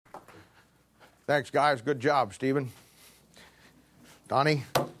Thanks, guys. Good job, Stephen. Donnie.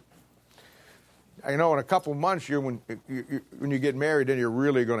 I know in a couple months, when you get married, then you're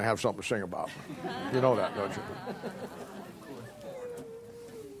really going to have something to sing about. You know that, don't you?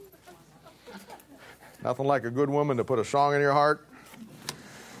 Nothing like a good woman to put a song in your heart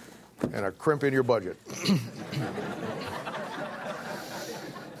and a crimp in your budget.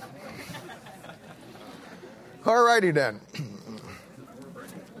 All righty then.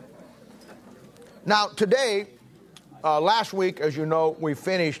 Now today, last week, as you know, we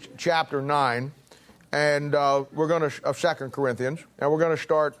finished chapter 9, and we're going to of 2 Corinthians, and we're going to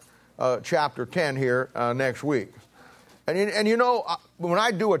start chapter 10 here next week. And you know, when I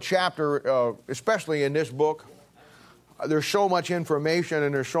do a chapter, especially in this book, there's so much information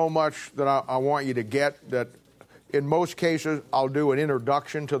and there's so much that I want you to get that in most cases I'll do an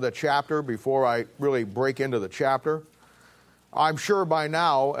introduction to the chapter before I really break into the chapter. I'm sure by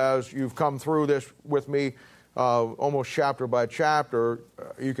now, as you've come through this with me almost chapter by chapter,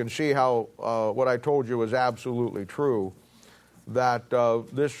 you can see how what I told you was absolutely true, that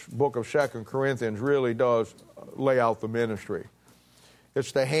this book of 2 Corinthians really does lay out the ministry.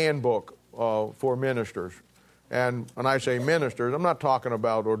 It's the handbook for ministers. And when I say ministers, I'm not talking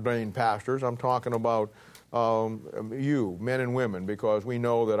about ordained pastors. I'm talking about you, men and women, because we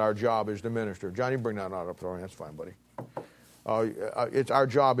know that our job is to minister. Johnny, bring that out up there. That's fine, buddy. It's our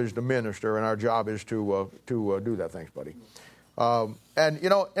job is to minister, and our job is to do that. Thanks, buddy. And, you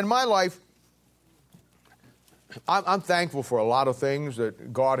know, in my life, I'm thankful for a lot of things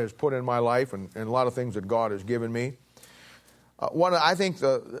that God has put in my life and a lot of things that God has given me. I think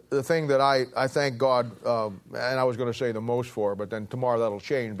the thing that I thank God, and I was going to say the most for, but then tomorrow that'll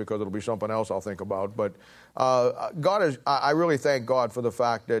change because it'll be something else I'll think about. But I really thank God for the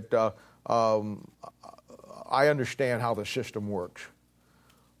fact that I understand how the system works.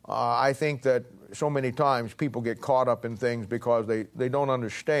 I think that so many times people get caught up in things because they don't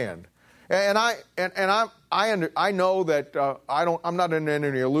understand. And I know that I'm not in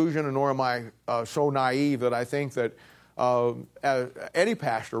any illusion, nor am I so naive that I think that any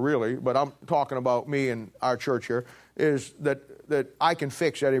pastor really, but I'm talking about me and our church here, is that I can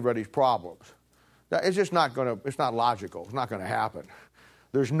fix everybody's problems. It's just not it's not logical. It's not going to happen.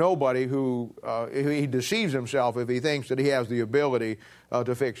 There's nobody who he deceives himself if he thinks that he has the ability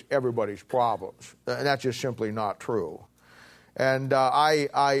to fix everybody's problems. And that's just simply not true. And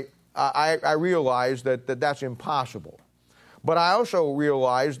I realize that that's impossible. But I also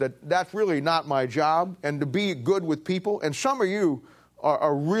realize that that's really not my job, and to be good with people. And some of you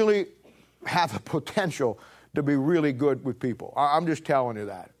are really have a potential to be really good with people. I'm just telling you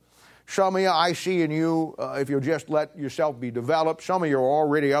that. Some of you, I see in you, if you'll just let yourself be developed. Some of you are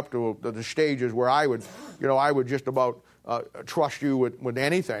already up to the stages where I would just about trust you with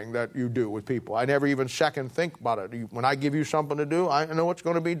anything that you do with people. I never even second think about it. When I give you something to do, I know it's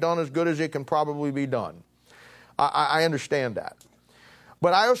going to be done as good as it can probably be done. I understand that.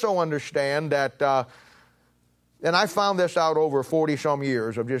 But I also understand that, and I found this out over 40-some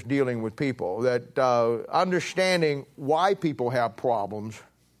years of just dealing with people, that understanding why people have problems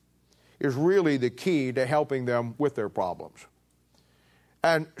is really the key to helping them with their problems.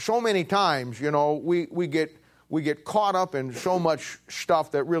 And so many times, you know, we get caught up in so much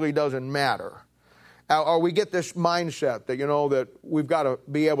stuff that really doesn't matter. Or we get this mindset that, you know, that we've got to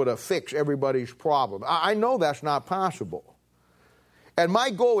be able to fix everybody's problem. I know that's not possible. And my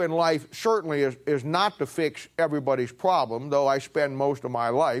goal in life certainly is not to fix everybody's problem, though I spend most of my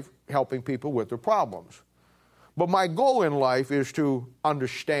life helping people with their problems. But my goal in life is to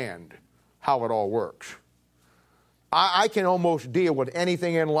understand how it all works. I can almost deal with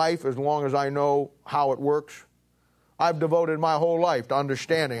anything in life as long as I know how it works. I've devoted my whole life to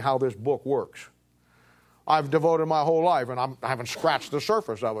understanding how this book works. I've devoted my whole life, and I haven't scratched the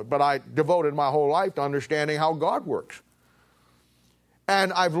surface of it, but I devoted my whole life to understanding how God works.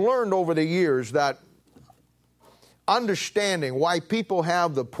 And I've learned over the years that understanding why people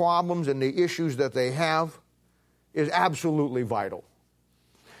have the problems and the issues that they have is absolutely vital.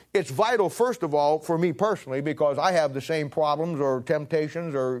 It's vital, first of all, for me personally, because I have the same problems or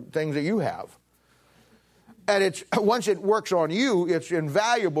temptations or things that you have. And it's once it works on you, it's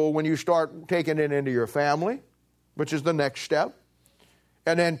invaluable when you start taking it into your family, which is the next step,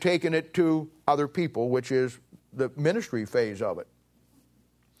 and then taking it to other people, which is the ministry phase of it.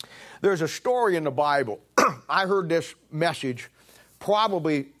 There's a story in the Bible. I heard this message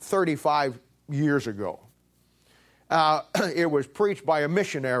probably 35 years ago. It was preached by a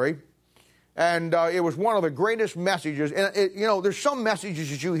missionary, and it was one of the greatest messages. And, you know, there's some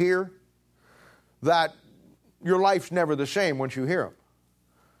messages that you hear that your life's never the same once you hear them.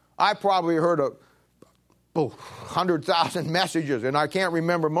 I probably heard 100,000 messages, and I can't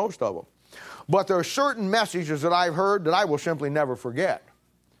remember most of them. But there are certain messages that I've heard that I will simply never forget.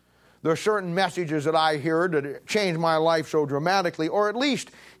 There are certain messages that I heard that changed my life so dramatically, or at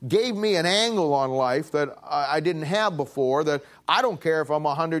least gave me an angle on life that I didn't have before, that I don't care if I'm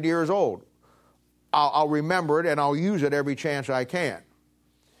 100 years old. I'll remember it and I'll use it every chance I can.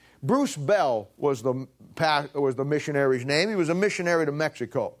 Bruce Bell was the missionary's name. He was a missionary to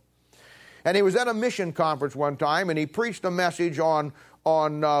Mexico. And he was at a mission conference one time, and he preached a message on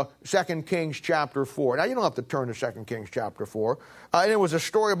 2 Kings chapter 4. Now, you don't have to turn to 2 Kings chapter 4. And it was a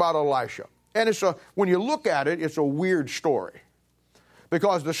story about Elisha. And when you look at it, it's a weird story.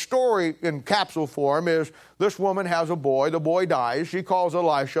 Because the story in capsule form is this woman has a boy. The boy dies. She calls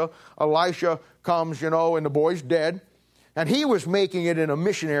Elisha. Elisha comes, and the boy's dead. And he was making it in a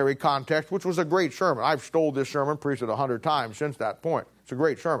missionary context, which was a great sermon. I've stole this sermon, preached it 100 times since that point. It's a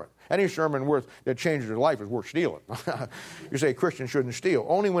great sermon. Any sermon that changes your life is worth stealing. You say Christians shouldn't steal.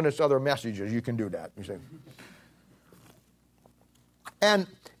 Only when it's other messages you can do that. You say. And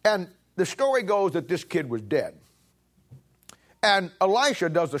the story goes that this kid was dead. And Elisha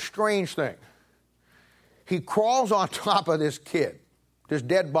does a strange thing. He crawls on top of this kid, this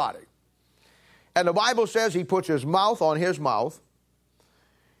dead body. And the Bible says he puts his mouth on his mouth.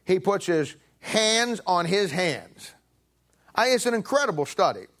 He puts his hands on his hands. It's an incredible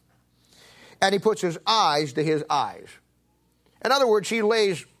study. And he puts his eyes to his eyes. In other words, he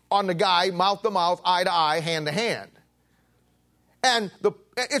lays on the guy, mouth to mouth, eye to eye, hand to hand. And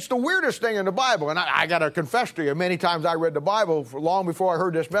it's the weirdest thing in the Bible. And I got to confess to you, many times I read the Bible long before I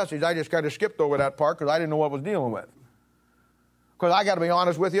heard this message. I just kind of skipped over that part because I didn't know what I was dealing with. Because I got to be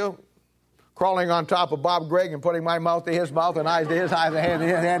honest with you, crawling on top of Bob Gregg and putting my mouth to his mouth and eyes to his eyes and hand to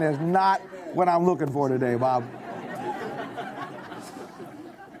his hand is not what I'm looking for today, Bob.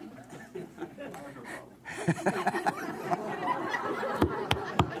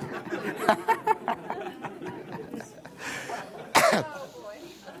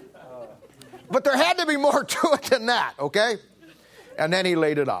 But there had to be more to it than that, okay? And then he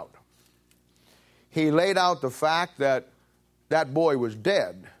laid it out. He laid out the fact that that boy was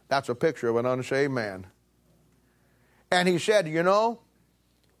dead. That's a picture of an unsaved man. And he said, to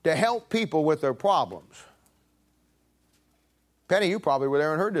help people with their problems. Penny, you probably were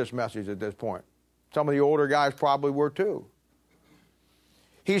there and heard this message at this point. Some of the older guys probably were too.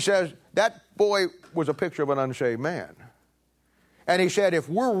 He says, that boy was a picture of an unsaved man. And he said, if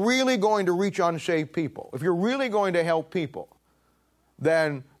we're really going to reach unsaved people, if you're really going to help people,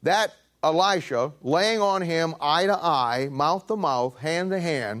 then that Elisha, laying on him eye to eye, mouth to mouth, hand to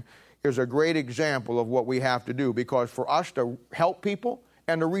hand, is a great example of what we have to do. Because for us to help people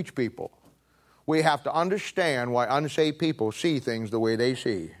and to reach people, we have to understand why unsaved people see things the way they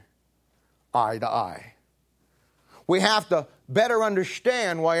see, eye to eye. We have to better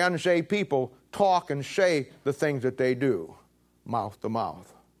understand why unsaved people talk and say the things that they do, mouth to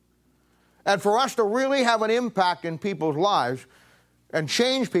mouth. And for us to really have an impact in people's lives and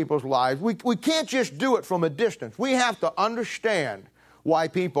change people's lives, we can't just do it from a distance. We have to understand why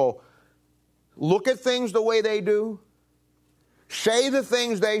people look at things the way they do, say the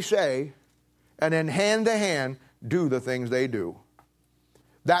things they say, and then hand to hand do the things they do.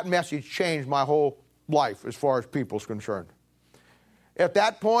 That message changed my whole life as far as people's concerned. At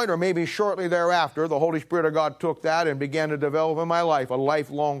that point, or maybe shortly thereafter, the Holy Spirit of God took that and began to develop in my life a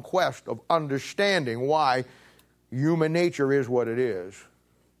lifelong quest of understanding why human nature is what it is.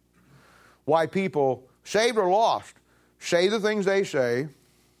 Why people, saved or lost, say the things they say,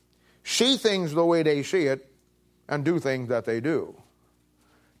 see things the way they see it, and do things that they do.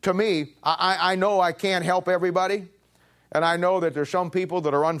 To me, I know I can't help everybody, and I know that there's some people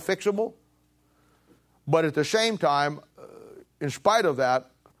that are unfixable, but at the same time, in spite of that,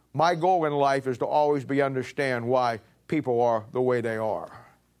 my goal in life is to always understand why people are the way they are.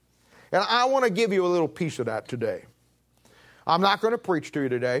 And I want to give you a little piece of that today. I'm not going to preach to you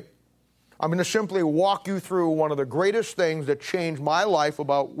today. I'm going to simply walk you through one of the greatest things that changed my life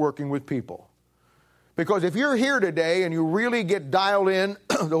about working with people. Because if you're here today and you really get dialed in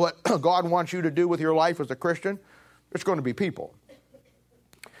to what God wants you to do with your life as a Christian, it's going to be people.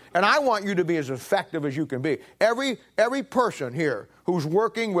 And I want you to be as effective as you can be. Every person here who's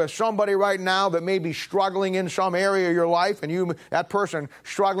working with somebody right now that may be struggling in some area of your life, and that person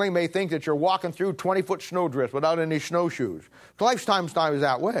struggling may think that you're walking through 20-foot snowdrifts without any snowshoes. Lifetime's time is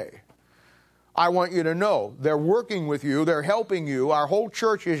that way. I want you to know they're working with you, they're helping you. Our whole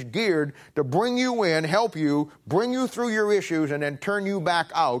church is geared to bring you in, help you, bring you through your issues, and then turn you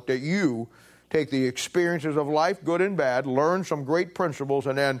back out that you take the experiences of life, good and bad, learn some great principles,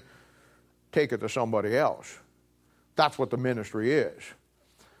 and then take it to somebody else. That's what the ministry is.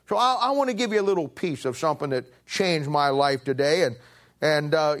 So I want to give you a little piece of something that changed my life today.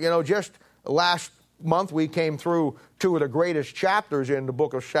 And just last month we came through two of the greatest chapters in the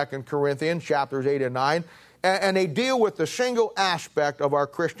book of 2 Corinthians, chapters 8 and 9. And they deal with the single aspect of our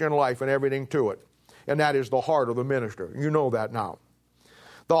Christian life and everything to it. And that is the heart of the minister. You know that now.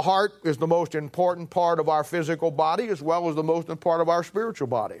 The heart is the most important part of our physical body as well as the most important part of our spiritual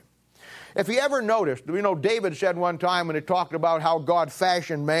body. If you ever noticed, David said one time when he talked about how God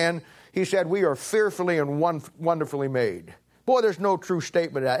fashioned man, he said, we are fearfully and wonderfully made. Boy, there's no true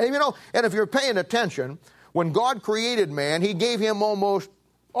statement of that. And if you're paying attention, when God created man, he gave him almost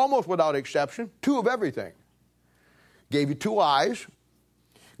without exception, two of everything. Gave you two eyes,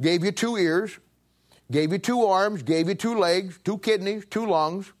 gave you two ears, gave you two arms, gave you two legs, two kidneys, two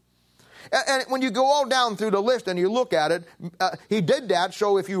lungs. And when you go all down through the list and you look at it, he did that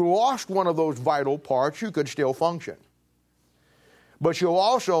so if you lost one of those vital parts, you could still function. But you'll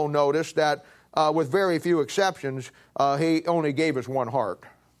also notice that with very few exceptions, he only gave us one heart.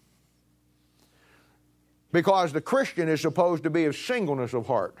 Because the Christian is supposed to be of singleness of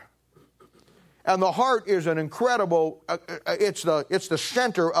heart. And the heart is an incredible, it's the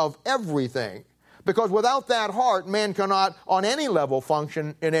center of everything. Because without that heart, man cannot on any level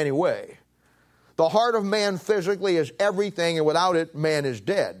function in any way. The heart of man physically is everything, and without it, man is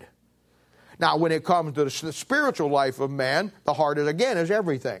dead. Now, when it comes to the spiritual life of man, the heart is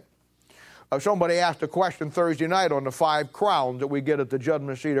everything. Somebody asked a question Thursday night on the 5 crowns that we get at the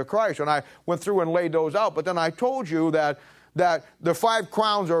judgment seat of Christ, and I went through and laid those out. But then I told you that the 5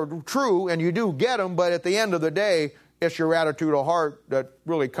 crowns are true, and you do get them, but at the end of the day, it's your attitude of heart that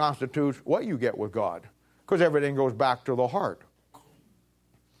really constitutes what you get with God, because everything goes back to the heart.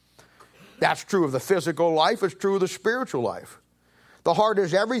 That's true of the physical life. It's true of the spiritual life. The heart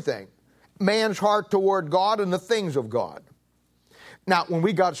is everything. Man's heart toward God and the things of God. Now, when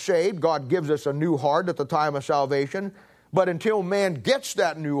we got saved, God gives us a new heart at the time of salvation. But until man gets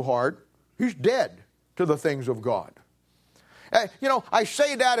that new heart, he's dead to the things of God. I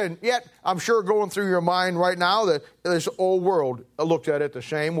say that, and yet I'm sure going through your mind right now that this old world looks at it the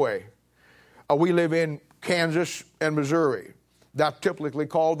same way. We live in Kansas and Missouri. That's typically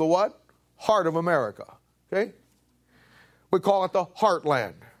called the what? Heart of America. Okay? We call it the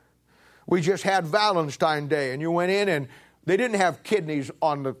heartland. We just had Valentine's Day, and you went in, and they didn't have kidneys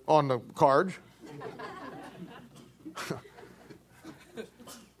on the cards.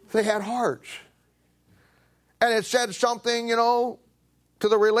 They had hearts. And it said something, to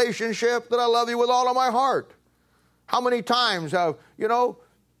the relationship that I love you with all of my heart. How many times have,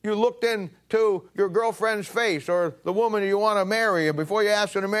 you looked into your girlfriend's face or the woman you want to marry, and before you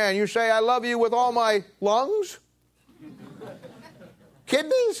ask her to marry, you say, I love you with all my lungs?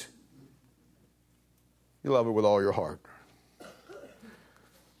 Kidneys? You love her with all your heart.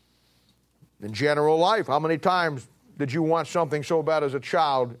 In general life, how many times did you want something so bad as a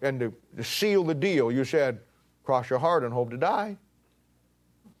child, and to seal the deal, you said, cross your heart and hope to die?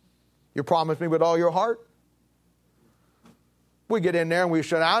 You promise me with all your heart? We get in there and we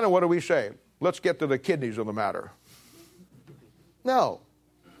sit down, and what do we say? Let's get to the kidneys of the matter. No.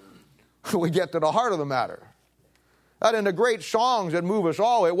 We get to the heart of the matter. And in the great songs that move us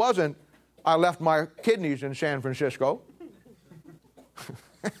all, it wasn't, I left my kidneys in San Francisco.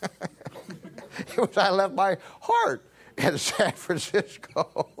 It was, I left my heart in San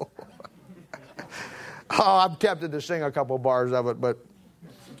Francisco. Oh, I'm tempted to sing a couple bars of it, but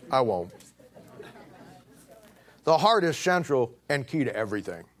I won't. The heart is central and key to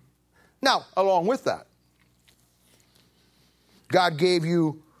everything. Now, along with that, God gave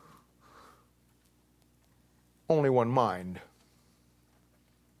you only one mind.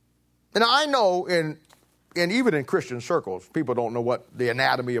 And I know even in Christian circles, people don't know what the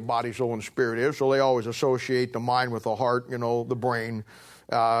anatomy of body, soul, and spirit is, so they always associate the mind with the heart, the brain.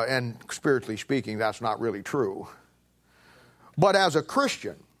 And spiritually speaking, that's not really true. But as a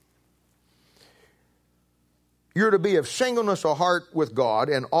Christian, you're to be of singleness of heart with God,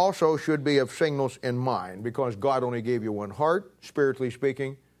 and also should be of singleness in mind, because God only gave you one heart, spiritually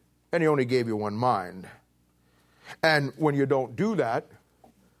speaking, and he only gave you one mind. And when you don't do that,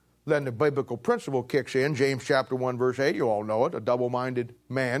 then the biblical principle kicks in. James chapter 1, verse 8, you all know it. A double-minded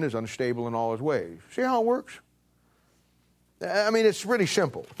man is unstable in all his ways. See how it works? I mean, it's really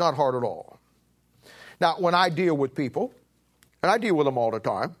simple. It's not hard at all. Now, when I deal with people, and I deal with them all the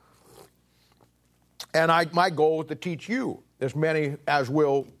time, and my goal is to teach you, as many as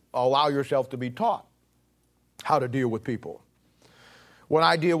will allow yourself to be taught, how to deal with people. When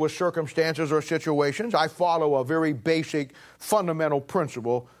I deal with circumstances or situations, I follow a very basic, fundamental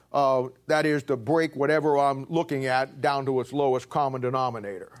principle, that is to break whatever I'm looking at down to its lowest common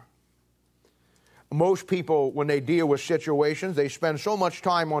denominator. Most people, when they deal with situations, they spend so much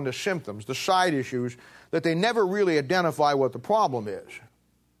time on the symptoms, the side issues, that they never really identify what the problem is.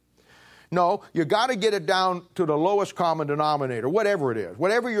 No, you got to get it down to the lowest common denominator, whatever it is.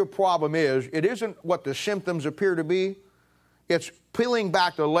 Whatever your problem is, it isn't what the symptoms appear to be. It's peeling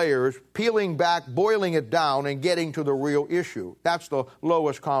back the layers, peeling back, boiling it down, and getting to the real issue. That's the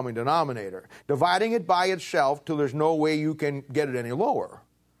lowest common denominator. Dividing it by itself till there's no way you can get it any lower.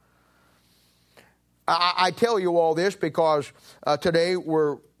 I tell you all this because today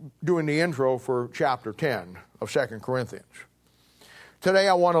we're doing the intro for chapter 10 of 2 Corinthians. Today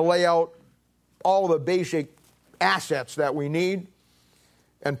I want to lay out all the basic assets that we need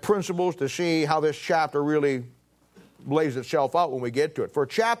and principles to see how this chapter really lays itself out when we get to it. For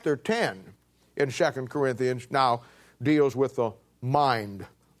chapter 10 in 2 Corinthians now deals with the mind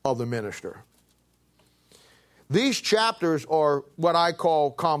of the minister. These chapters are what I call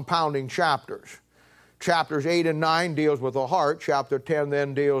compounding chapters. Chapters 8 and 9 deals with the heart. Chapter 10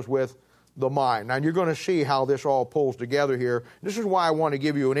 then deals with the mind. Now you're going to see how this all pulls together here. This is why I want to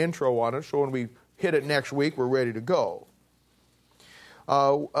give you an intro on it, so when we hit it next week, we're ready to go.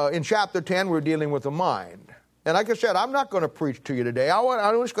 In chapter 10, we're dealing with the mind. And like I said, I'm not going to preach to you today.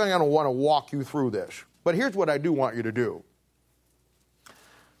 I'm just going to want to walk you through this. But here's what I do want you to do.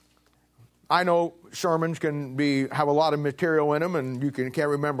 I know sermons can have a lot of material in them, and you can't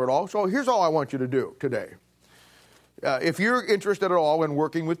remember it all. So here's all I want you to do today. If you're interested at all in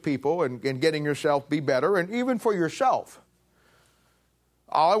working with people and getting yourself be better, and even for yourself,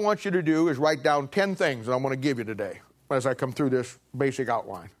 all I want you to do is write down 10 things that I'm going to give you today as I come through this basic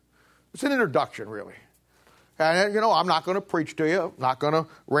outline. It's an introduction, really. And, I'm not going to preach to you. I'm not going to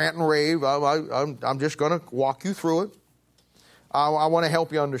rant and rave. I'm just going to walk you through it. I want to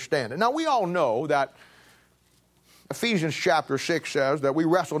help you understand it. Now, we all know that Ephesians chapter 6 says that we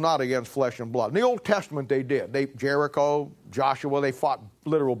wrestle not against flesh and blood. In the Old Testament, they did. Jericho, Joshua, they fought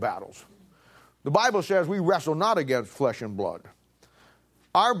literal battles. The Bible says we wrestle not against flesh and blood.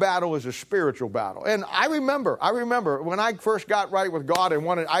 Our battle is a spiritual battle. And I remember when I first got right with God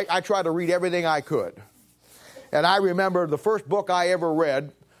and I tried to read everything I could. And I remember the first book I ever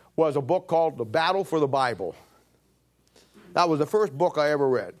read was a book called The Battle for the Bible. That was the first book I ever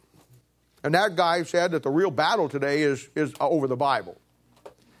read. And that guy said that the real battle today is over the Bible.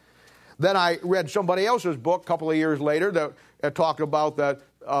 Then I read somebody else's book a couple of years later that talked about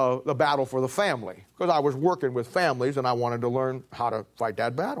the battle for the family. Because I was working with families and I wanted to learn how to fight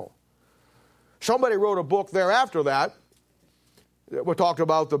that battle. Somebody wrote a book thereafter that talked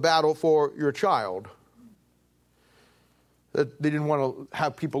about the battle for your child. That they didn't want to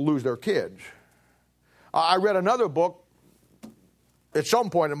have people lose their kids. I read another book at some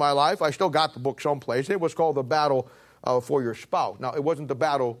point in my life. I still got the book someplace. It was called The Battle for Your Spouse. Now, it wasn't the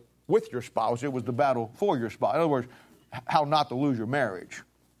battle with your spouse. It was the battle for your spouse. In other words, how not to lose your marriage.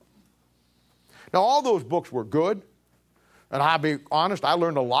 Now, all those books were good. And I'll be honest, I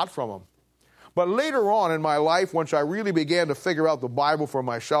learned a lot from them. But later on in my life, once I really began to figure out the Bible for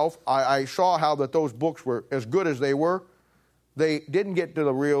myself, I saw how that those books were as good as they were. They didn't get to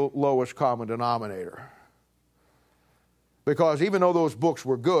the real lowest common denominator. Because even though those books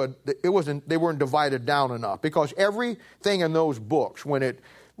were good, they weren't divided down enough. Because everything in those books, when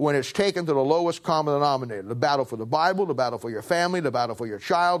it's taken to the lowest common denominator, the battle for the Bible, the battle for your family, the battle for your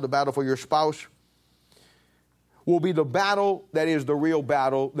child, the battle for your spouse, will be the battle that is the real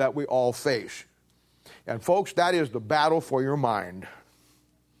battle that we all face. And folks, that is the battle for your mind.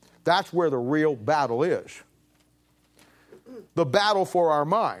 That's where the real battle is. The battle for our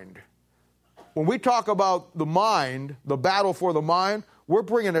mind. When we talk about the mind, the battle for the mind, we're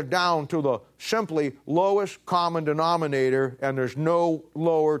bringing it down to the simply lowest common denominator, and there's no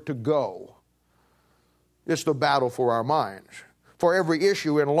lower to go. It's the battle for our minds. For every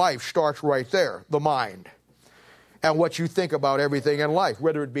issue in life starts right there, the mind. And what you think about everything in life,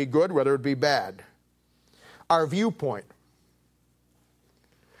 whether it be good, whether it be bad. Our viewpoint.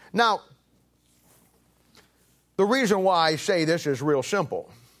 Now, the reason why I say this is real simple.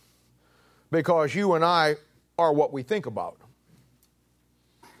 Because you and I are what we think about.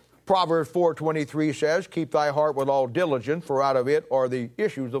 Proverbs 4:23 says, "Keep thy heart with all diligence, for out of it are the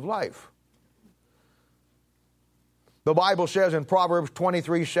issues of life." The Bible says in Proverbs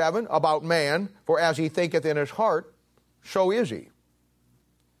 23:7 about man, "For as he thinketh in his heart, so is he."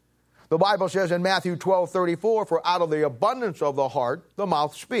 The Bible says in Matthew 12:34, "For out of the abundance of the heart, the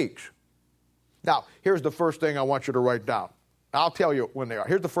mouth speaks." Now, here's the first thing I want you to write down. I'll tell you when they are.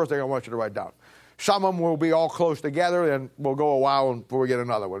 Here's the first thing I want you to write down. Some of them will be all close together, and we'll go a while before we get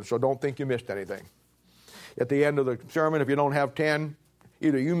another one. So don't think you missed anything. At the end of the sermon, if you don't have 10,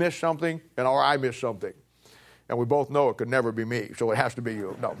 either you missed something or I missed something. And we both know it could never be me, so it has to be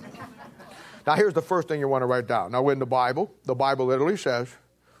you. No. Now, here's the first thing you want to write down. Now, in the Bible literally says,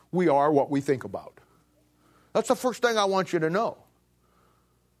 we are what we think about. That's the first thing I want you to know.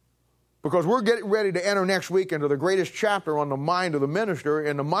 Because we're getting ready to enter next week into the greatest chapter on the mind of the minister,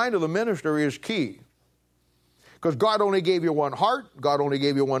 and the mind of the minister is key. Because God only gave you one heart, God only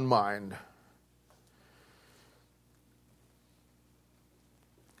gave you one mind.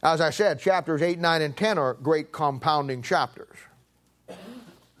 As I said, chapters 8, 9, and 10 are great compounding chapters.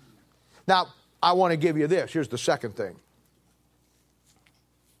 Now, I want to give you this. Here's the second thing.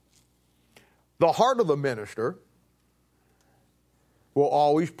 The heart of the minister will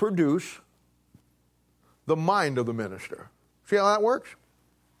always produce the mind of the minister. See how that works?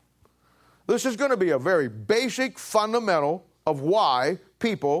 This is going to be a very basic fundamental of why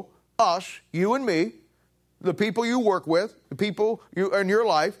people, us, you and me, the people you work with, the people you in your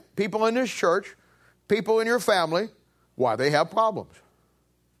life, people in this church, people in your family, why they have problems.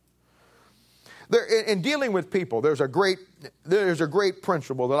 In dealing with people, there's a great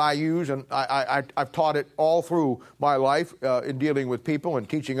principle that I use, and I've taught it all through my life in dealing with people and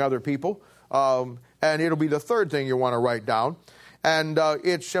teaching other people. And it'll be the third thing you want to write down. And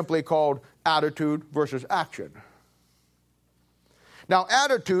it's simply called attitude versus action. Now,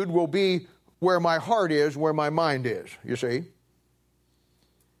 attitude will be where my heart is, where my mind is, you see.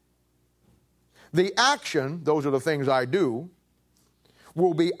 The action, those are the things I do,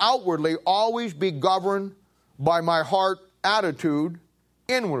 will be outwardly always be governed by my heart attitude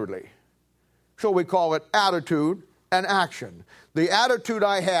inwardly. So we call it attitude and action. The attitude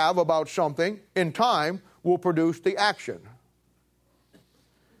I have about something in time will produce the action.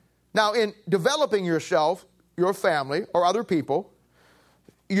 Now, in developing yourself, your family, or other people,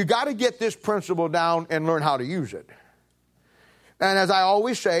 you got to get this principle down and learn how to use it. And as I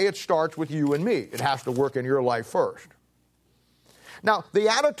always say, it starts with you and me. It has to work in your life first. Now, the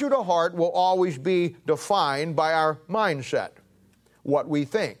attitude of heart will always be defined by our mindset, what we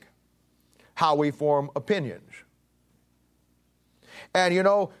think, how we form opinions. And you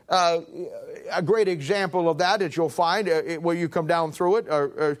know, a great example of that you'll find where you come down through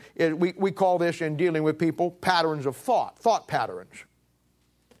it, we call this in dealing with people patterns of thought patterns.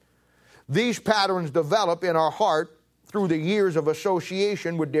 These patterns develop in our heart through the years of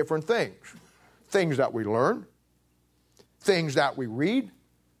association with different things. Things that we learn, things that we read,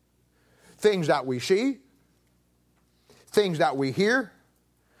 things that we see, things that we hear,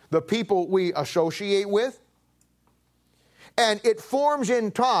 the people we associate with. And it forms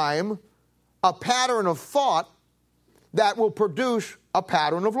in time a pattern of thought that will produce a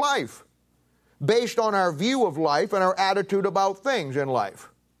pattern of life based on our view of life and our attitude about things in life.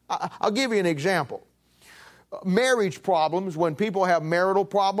 I'll give you an example. Marriage problems, when people have marital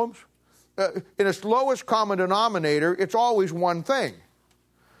problems, in its lowest common denominator, it's always one thing.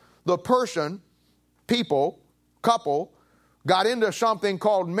 The person, people, couple, got into something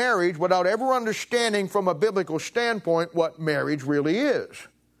called marriage without ever understanding from a biblical standpoint what marriage really is.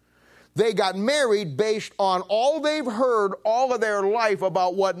 They got married based on all they've heard all of their life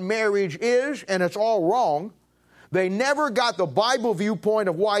about what marriage is, and it's all wrong. They never got the Bible viewpoint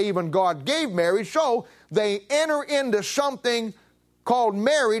of why even God gave marriage, so they enter into something called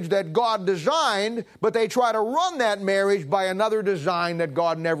marriage that God designed, but they try to run that marriage by another design that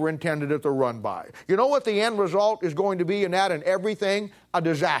God never intended it to run by. You know what the end result is going to be in that and everything? A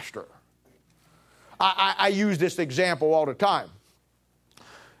disaster. I use this example all the time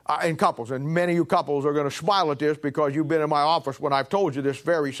in couples, and many of you couples are going to smile at this because you've been in my office when I've told you this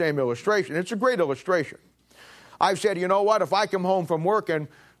very same illustration. It's a great illustration. I've said, you know what, if I come home from work and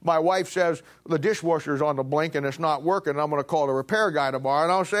my wife says the dishwasher's on the blink and it's not working, I'm going to call the repair guy tomorrow,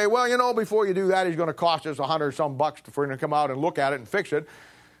 and I'll say, well, you know, before you do that, he's going to cost us $100-some for him to come out and look at it and fix it.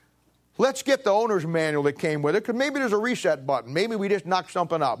 Let's get the owner's manual that came with it, because maybe there's a reset button. Maybe we just knocked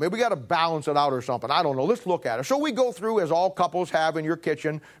something out. Maybe we got to balance it out or something. I don't know. Let's look at it. So we go through, as all couples have in your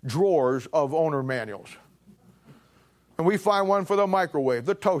kitchen, drawers of owner manuals. And we find one for the microwave,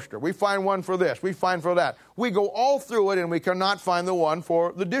 the toaster. We find one for this. We find for that. We go all through it, and we cannot find the one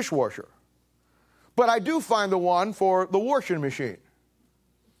for the dishwasher. But I do find the one for the washing machine.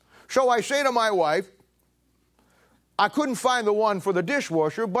 So I say to my wife, I couldn't find the one for the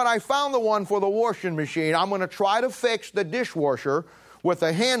dishwasher, but I found the one for the washing machine. I'm going to try to fix the dishwasher with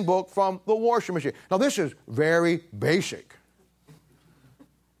a handbook from the washing machine. Now, this is very basic.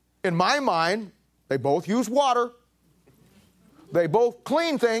 In my mind, they both use water. They both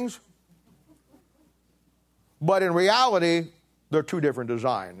clean things, but in reality, they're two different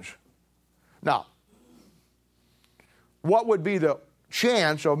designs. Now, what would be the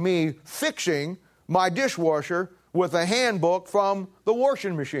chance of me fixing my dishwasher with a handbook from the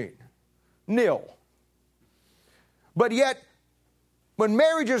washing machine? Nil. But yet, when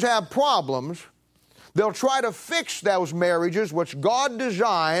marriages have problems, they'll try to fix those marriages which God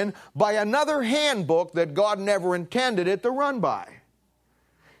designed by another handbook that God never intended it to run by.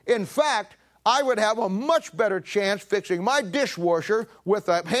 In fact, I would have a much better chance fixing my dishwasher with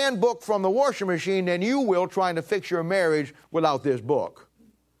a handbook from the washing machine than you will trying to fix your marriage without this book.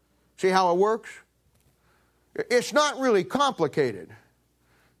 See how it works? It's not really complicated.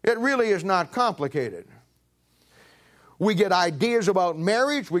 It really is not complicated. We get ideas about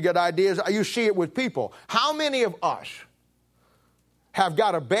marriage. We get ideas. You see it with people. How many of us have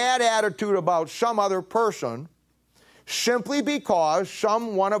got a bad attitude about some other person simply because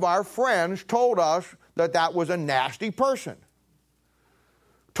one of our friends told us that that was a nasty person?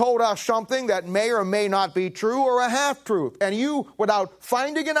 Told us something that may or may not be true or a half-truth. And you, without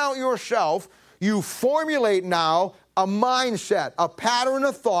finding it out yourself, you formulate now a mindset, a pattern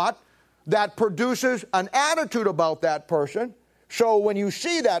of thought that produces an attitude about that person. So when you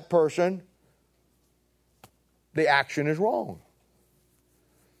see that person, the action is wrong.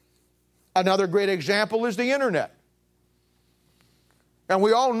 Another great example is the internet. And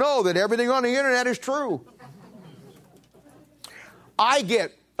we all know that everything on the internet is true. I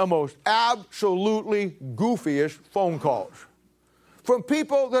get the most absolutely goofiest phone calls from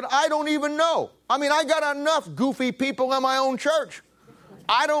people that I don't even know. I mean, I got enough goofy people in my own church.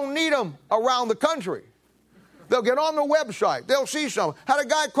 I don't need them around the country. They'll get on the website. They'll see something. Had a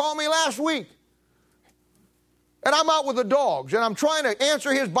guy call me last week. And I'm out with the dogs, and I'm trying to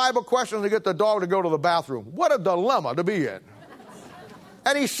answer his Bible questions to get the dog to go to the bathroom. What a dilemma to be in.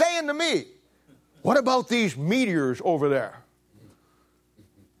 And he's saying to me, what about these meteors over there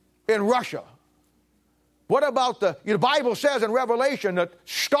in Russia? What about the Bible says in Revelation that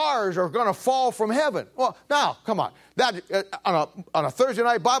stars are going to fall from heaven. Well, now, come on. That on a Thursday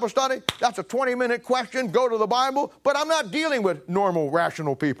night Bible study, that's a 20-minute question, go to the Bible. But I'm not dealing with normal,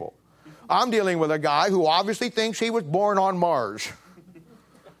 rational people. I'm dealing with a guy who obviously thinks he was born on Mars,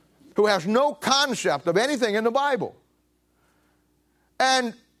 who has no concept of anything in the Bible.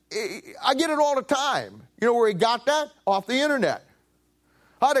 And I get it all the time. You know where he got that? Off the internet.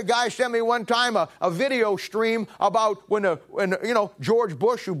 I had a guy send me one time a video stream about when George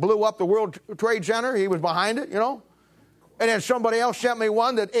Bush, who blew up the World Trade Center, he was behind it, And then somebody else sent me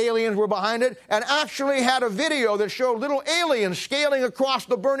one that aliens were behind it and actually had a video that showed little aliens scaling across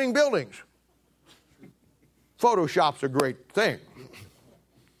the burning buildings. Photoshop's a great thing.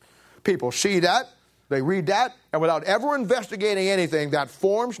 People see that, they read that, and without ever investigating anything, that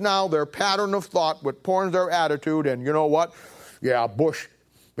forms now their pattern of thought, which forms their attitude, and you know what? Yeah, Bush,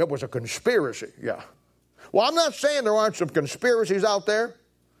 it was a conspiracy, yeah. Well, I'm not saying there aren't some conspiracies out there,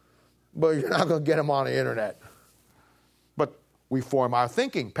 but you're not going to get them on the internet. But we form our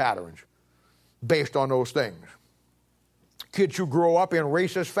thinking patterns based on those things. Kids who grow up in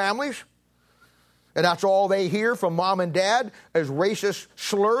racist families, and that's all they hear from mom and dad is racist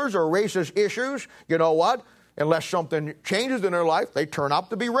slurs or racist issues, you know what? Unless something changes in their life, they turn out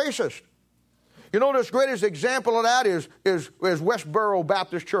to be racist. You know, the greatest example of that is Westboro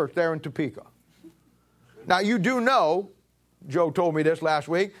Baptist Church there in Topeka. Now, you do know, Joe told me this last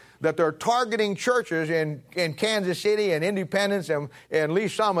week, that they're targeting churches in Kansas City and Independence and Lee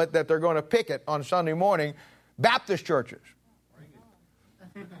Summit that they're going to picket on Sunday morning, Baptist churches.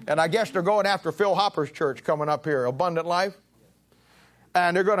 And I guess they're going after Phil Hopper's church coming up here, Abundant Life.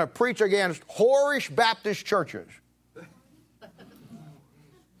 And they're going to preach against whorish Baptist churches.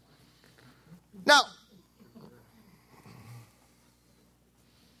 Now,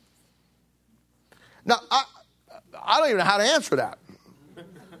 I don't even know how to answer that.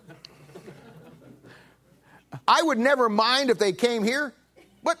 I would never mind if they came here,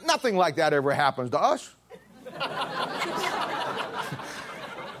 but nothing like that ever happens to us.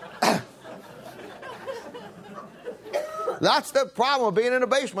 That's the problem of being in a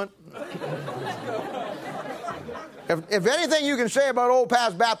basement. If anything you can say about Old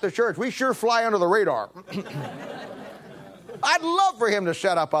Paths Baptist Church, we sure fly under the radar. I'd love for him to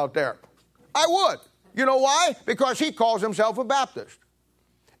set up out there. I would. You know why? Because he calls himself a Baptist.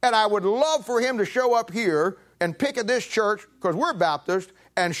 And I would love for him to show up here and picket this church, because we're Baptist,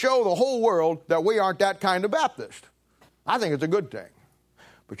 and show the whole world that we aren't that kind of Baptist. I think it's a good thing.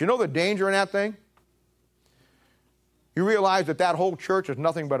 But you know the danger in that thing? You realize that whole church is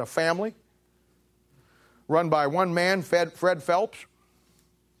nothing but a family run by one man, Fred Phelps.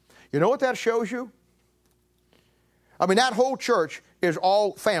 You know what that shows you? I mean, that whole church is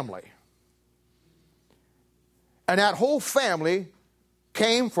all family. And that whole family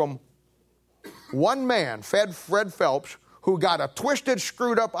came from one man, Fred Phelps, who got a twisted,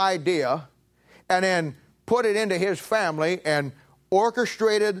 screwed up idea and then put it into his family and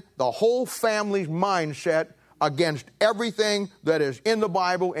orchestrated the whole family's mindset against everything that is in the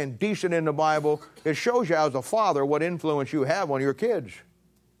Bible and decent in the Bible. It shows you as a father what influence you have on your kids.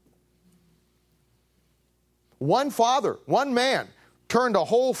 One father, one man, turned a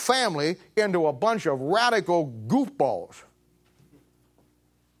whole family into a bunch of radical goofballs.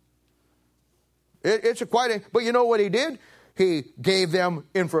 But you know what he did? He gave them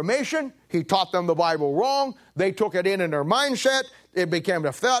information. He taught them the Bible wrong. They took it in their mindset. It became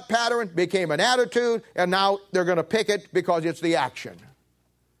a thought pattern, became an attitude, and now they're going to pick it because it's the action.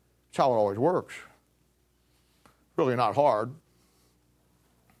 That's how it always works. Really not hard.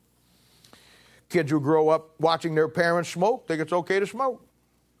 Kids who grow up watching their parents smoke think it's okay to smoke.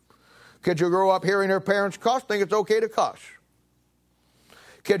 Kids who grow up hearing their parents cuss think it's okay to cuss.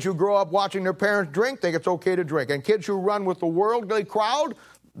 Kids who grow up watching their parents drink think it's okay to drink. And kids who run with the worldly crowd,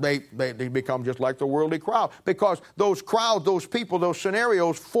 they become just like the worldly crowd. Because those crowds, those people, those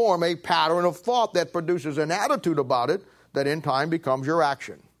scenarios form a pattern of thought that produces an attitude about it that in time becomes your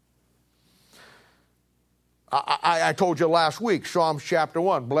action. I told you last week, Psalms chapter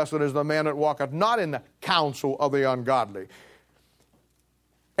 1, blessed is the man that walketh not in the counsel of the ungodly.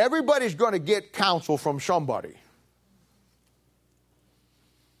 Everybody's going to get counsel from somebody.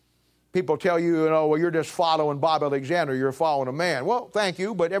 People tell you, well, you're just following Bob Alexander, you're following a man. Well, thank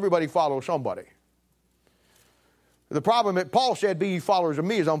you, but everybody follows somebody. The problem is, Paul said, be ye followers of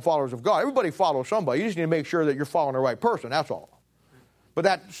me as I'm followers of God. Everybody follows somebody. You just need to make sure that you're following the right person, that's all. But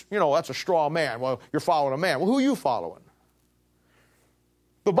that's a straw man. Well, you're following a man. Well, who are you following?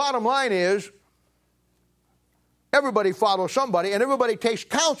 The bottom line is, everybody follows somebody, and everybody takes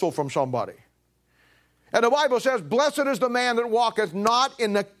counsel from somebody. And the Bible says, blessed is the man that walketh not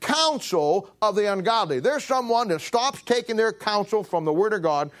in the counsel of the ungodly. There's someone that stops taking their counsel from the Word of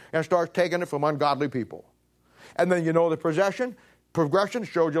God and starts taking it from ungodly people. And then you know the progression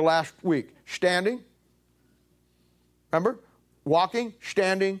showed you last week. Standing, remember? Walking,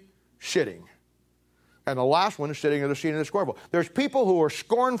 standing, sitting. And the last one is sitting at the seat of the scornful. There's people who are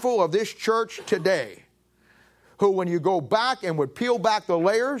scornful of this church today, who when you go back and would peel back the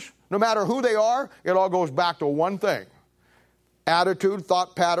layers, no matter who they are, it all goes back to one thing. Attitude,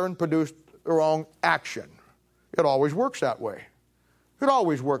 thought pattern produced the wrong action. It always works that way. It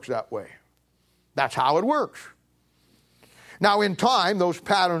always works that way. That's how it works. Now in time, those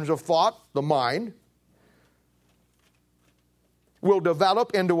patterns of thought, the mind, will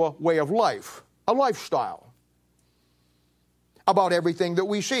develop into a way of life, a lifestyle about everything that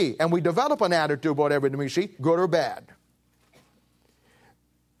we see. And we develop an attitude about everything we see, good or bad.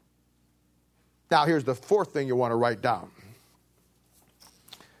 Now, here's the fourth thing you want to write down.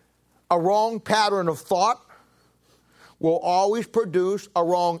 A wrong pattern of thought will always produce a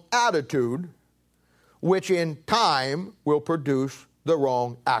wrong attitude, which in time will produce the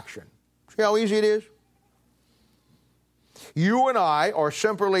wrong action. See how easy it is? You and I are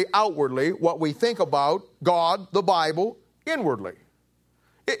simply outwardly what we think about God, the Bible, inwardly.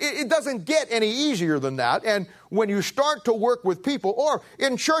 It doesn't get any easier than that. And when you start to work with people, or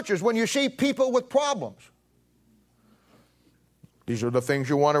in churches, when you see people with problems, these are the things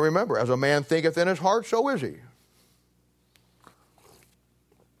you want to remember. As a man thinketh in his heart, so is he.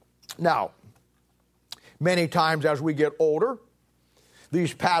 Now, many times as we get older,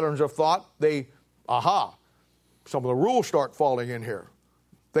 these patterns of thought, some of the rules start falling in here.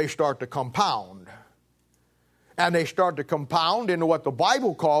 They start to compound. And they start to compound into what the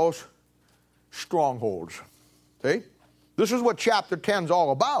Bible calls strongholds. See? This is what chapter 10 is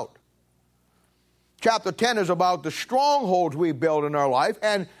all about. Chapter 10 is about the strongholds we build in our life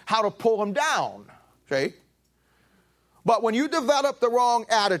and how to pull them down. See? But when you develop the wrong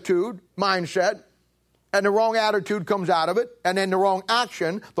attitude, mindset, and the wrong attitude comes out of it, and then the wrong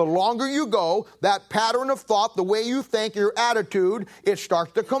action, the longer you go, that pattern of thought, the way you think, your attitude, it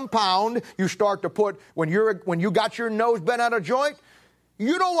starts to compound. You start to put, when you got your nose bent out of joint,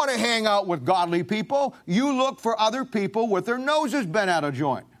 you don't want to hang out with godly people. You look for other people with their noses bent out of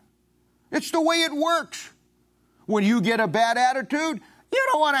joint. It's the way it works. When you get a bad attitude, you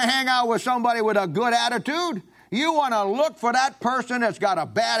don't want to hang out with somebody with a good attitude. You want to look for that person that's got a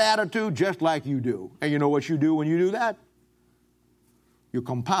bad attitude just like you do. And you know what you do when you do that? You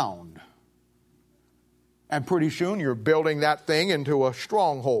compound. And pretty soon you're building that thing into a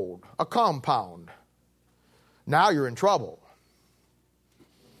stronghold, a compound. now you're in trouble.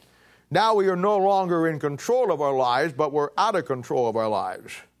 Now we are no longer in control of our lives, but we're out of control of our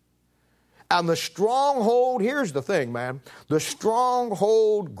lives. And the stronghold, here's the thing, man. The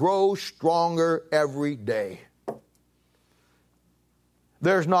stronghold grows stronger every day.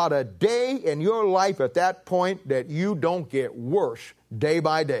 There's not a day in your life at that point that you don't get worse day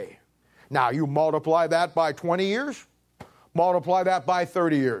by day. Now, you multiply that by 20 years, multiply that by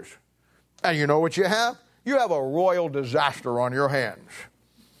 30 years. And you know what you have? You have a royal disaster on your hands.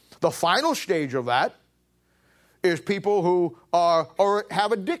 The final stage of that is people who are or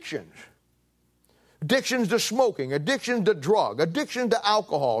have addictions. Addictions to smoking, addiction to drug, addiction to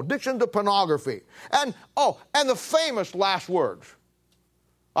alcohol, addiction to pornography. And the famous last words.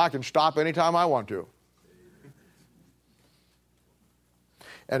 I can stop anytime I want to.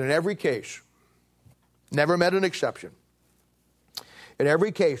 And in every case, never met an exception. In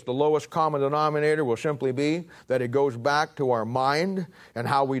every case, the lowest common denominator will simply be that it goes back to our mind and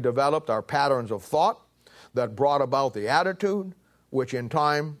how we developed our patterns of thought that brought about the attitude, which in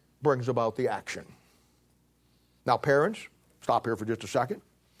time brings about the action. Now, parents, stop here for just a second.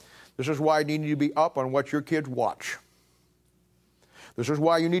 This is why you need to be up on what your kids watch. This is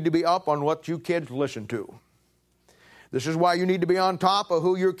why you need to be up on what you kids listen to. This is why you need to be on top of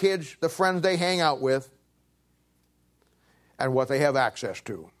who your kids, the friends they hang out with, and what they have access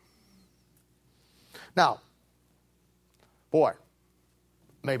to. Now, boy,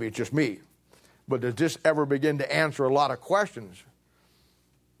 maybe it's just me, but does this ever begin to answer a lot of questions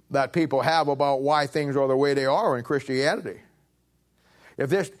that people have about why things are the way they are in Christianity? If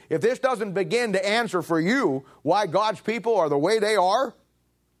this doesn't begin to answer for you why God's people are the way they are,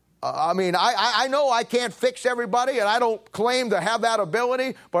 I know I can't fix everybody, and I don't claim to have that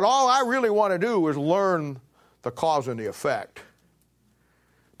ability, but all I really want to do is learn the cause and the effect.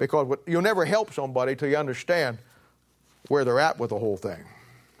 Because you'll never help somebody till you understand where they're at with the whole thing.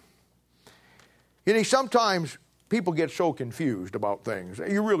 You know, sometimes people get so confused about things.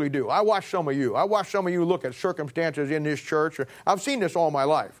 You really do. I watch some of you. I watch some of you look at circumstances in this church. I've seen this all my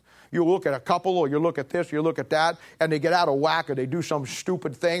life. You look at a couple, or you look at this, you look at that, and they get out of whack, or they do some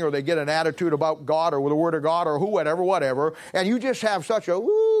stupid thing, or they get an attitude about God, or the Word of God, or whatever, and you just have such a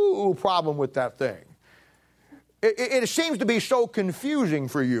problem with that thing. It seems to be so confusing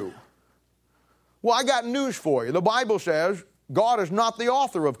for you. Well, I got news for you. The Bible says God is not the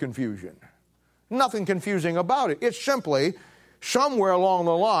author of confusion. Nothing confusing about it. It's simply somewhere along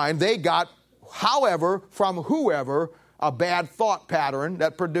the line they got, however, from whoever, a bad thought pattern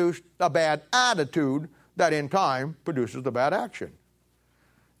that produced a bad attitude that in time produces the bad action.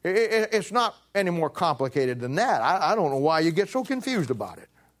 It's not any more complicated than that. I don't know why you get so confused about it.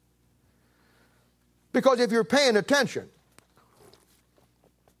 Because if you're paying attention,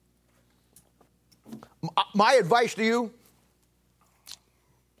 my advice to you,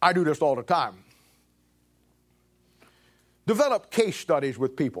 I do this all the time. Develop case studies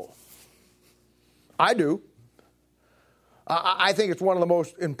with people. I do. I think it's one of the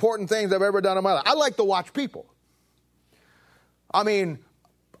most important things I've ever done in my life. I like to watch people. I mean,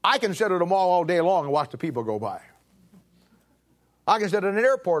 I can sit at a mall all day long and watch the people go by. I can sit at an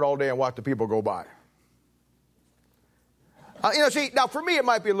airport all day and watch the people go by. Now for me it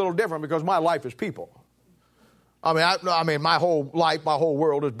might be a little different because my life is people. I mean, my whole life, my whole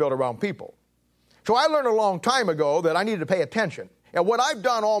world is built around people. So I learned a long time ago that I needed to pay attention. And what I've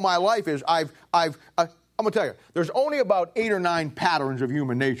done all my life is I'm going to tell you, there's only about 8 or 9 patterns of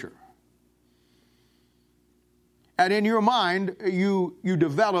human nature. And in your mind, you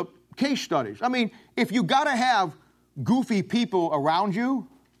develop case studies. I mean, if you got to have goofy people around you,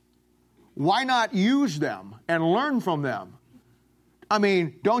 why not use them and learn from them? I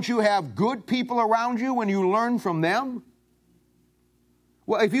mean, don't you have good people around you when you learn from them?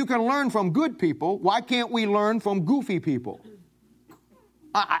 Well, if you can learn from good people, why can't we learn from goofy people?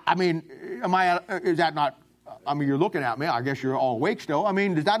 I mean, is that not, you're looking at me. I guess you're all awake still. I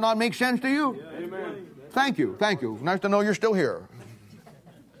mean, does that not make sense to you? Yeah, amen. Thank you. Nice to know you're still here.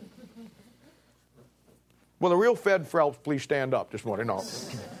 Will the real Fed Phelps please stand up this morning? No.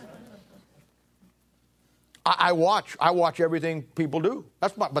 I watch everything people do.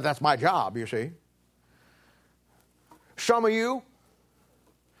 But that's my job, you see. Some of you,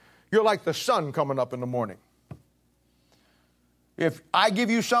 you're like the sun coming up in the morning. If I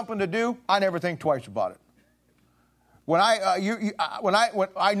give you something to do, I never think twice about it. When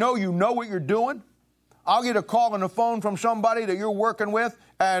I know you know what you're doing, I'll get a call on the phone from somebody that you're working with,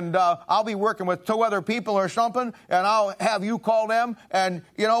 and I'll be working with 2 other people or something, and I'll have you call them, and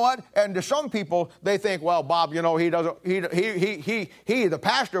you know what? And to some people, they think, well, Bob, you know, the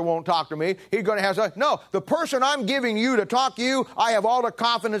pastor won't talk to me. He's going to have something. No, the person I'm giving you to talk to you, I have all the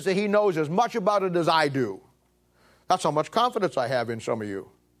confidence that he knows as much about it as I do. That's how much confidence I have in some of you.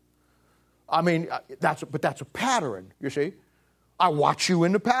 I mean, that's a pattern, you see. I watch you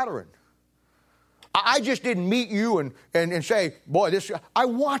in the pattern. I just didn't meet you and say, boy, this. I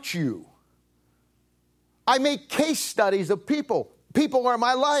watch you. I make case studies of people. People are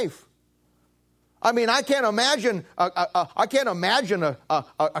my life. I mean, I can't imagine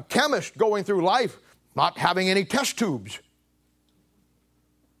a chemist going through life not having any test tubes.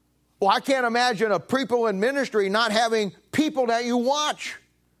 Well, I can't imagine a people in ministry not having people that you watch.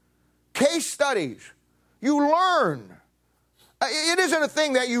 Case studies. You learn. It isn't a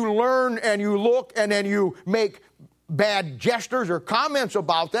thing that you learn and you look and then you make bad gestures or comments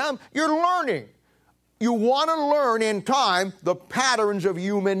about them. You're learning. You want to learn in time the patterns of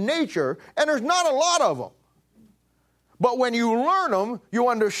human nature, and there's not a lot of them. But when you learn them, you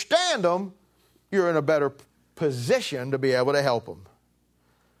understand them, you're in a better position to be able to help them.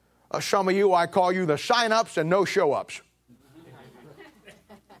 Some of you, I call you the sign-ups and no show-ups.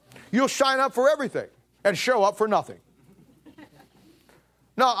 You'll sign up for everything and show up for nothing.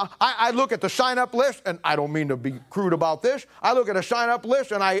 No, I look at the sign-up list, and I don't mean to be crude about this. I look at a sign-up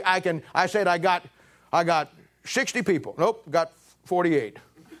list, and I said I got 60 people. Nope, got 48.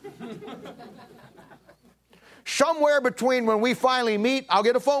 Somewhere between when we finally meet, I'll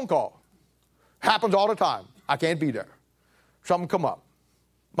get a phone call. Happens all the time. I can't be there. Something come up.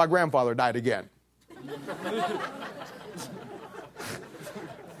 My grandfather died again.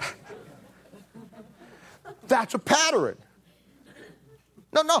 That's a pattern.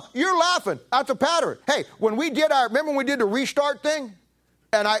 No, you're laughing. That's a pattern. Hey, remember when we did the restart thing?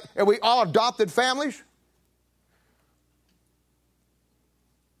 And we all adopted families?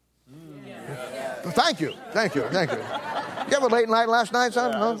 Yeah. Thank you. You have a late night last night,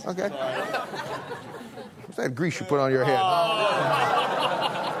 son? No? Okay. What's that grease you put on your head?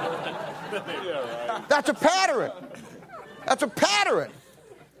 That's a pattern.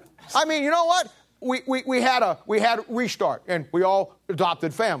 I mean, you know what? We had restart, and we all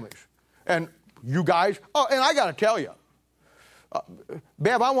adopted families. And you guys, and I got to tell you,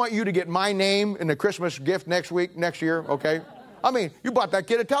 Bev, I want you to get my name in the Christmas gift next year, okay? I mean, you bought that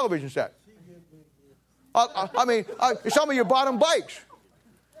kid a television set. Some of you bought him bikes.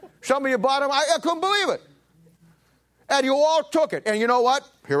 Some of you bought him, I couldn't believe it. And you all took it. And you know what?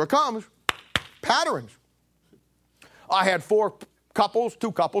 Here it comes. Patterns. I had 4 people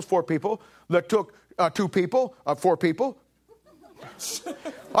that took 4 people.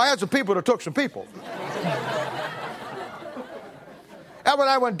 I had some people that took some people. And when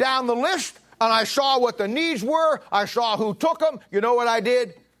I went down the list and I saw what the needs were, I saw who took them, you know what I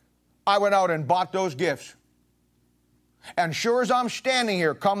did? I went out and bought those gifts. And sure as I'm standing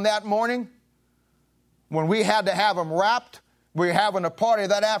here, come that morning, when we had to have them wrapped, we were having a party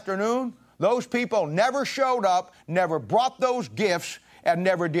that afternoon, those people never showed up, never brought those gifts, and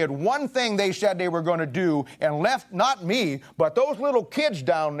never did one thing they said they were going to do, and left not me, but those little kids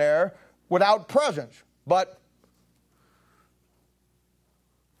down there without presents. But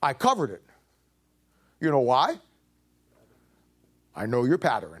I covered it. You know why? I know your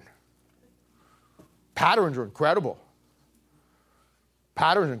pattern. Patterns are incredible.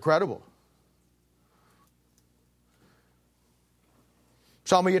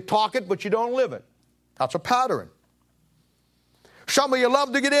 Some of you talk it, but you don't live it. That's a pattern. Some of you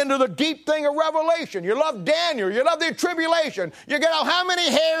love to get into the deep thing of Revelation. You love Daniel. You love the tribulation. You get out how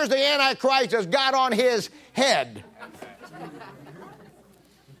many hairs the Antichrist has got on his head.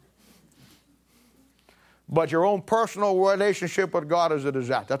 But your own personal relationship with God as it is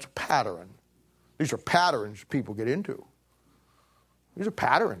that. That's a pattern. These are patterns people get into. These are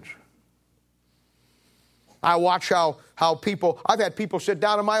patterns. I watch how people, I've had people sit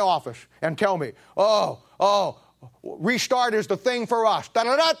down in my office and tell me, restart is the thing for us.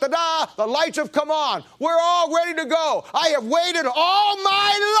 Da-da-da-da-da, the lights have come on. We're all ready to go. I have waited all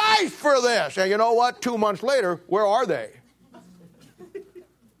my life for this. And you know what? 2 months later, where are they?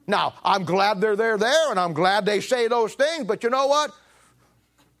 Now, I'm glad they're there, and I'm glad they say those things, but you know what?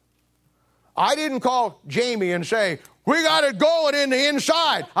 I didn't call Jamie and say, we got it going in the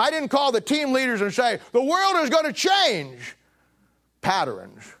inside. I didn't call the team leaders and say, the world is going to change.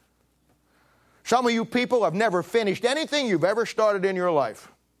 Patterns. Some of you people have never finished anything you've ever started in your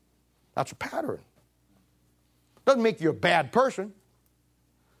life. That's a pattern. Doesn't make you a bad person.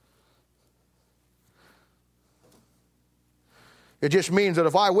 It just means that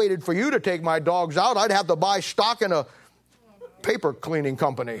if I waited for you to take my dogs out, I'd have to buy stock in a paper cleaning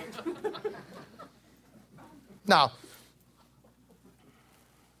company. Now,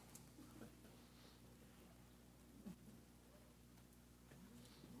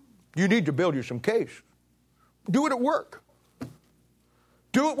 you need to build you some case. Do it at work.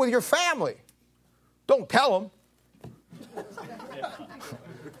 Do it with your family. Don't tell them.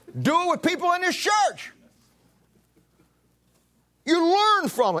 Do it with people in this church. You learn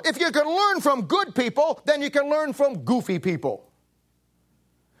from it. If you can learn from good people, then you can learn from goofy people.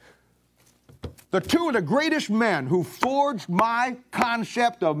 The two of the greatest men who forged my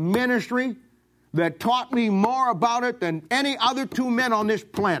concept of ministry, that taught me more about it than any other two men on this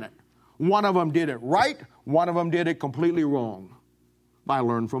planet. One of them did it right, one of them did it completely wrong. I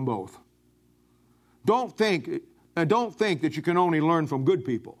learned from both. Don't think that you can only learn from good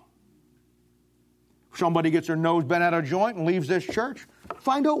people. If somebody gets their nose bent out of joint and leaves this church,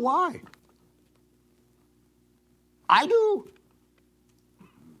 find out why. I do.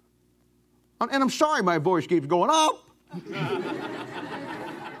 And I'm sorry my voice keeps going up.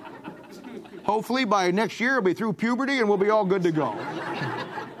 Hopefully by next year it'll be through puberty and we'll be all good to go.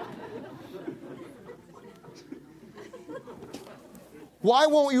 Why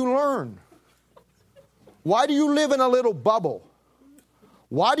won't you learn? Why do you live in a little bubble?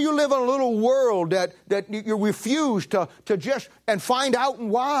 Why do you live in a little world that you refuse to just and find out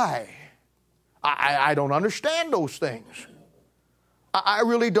why? I don't understand those things. I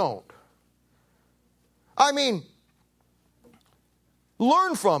really don't. I mean,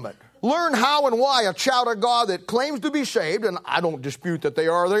 learn from it. Learn how and why a child of God that claims to be saved, and I don't dispute that they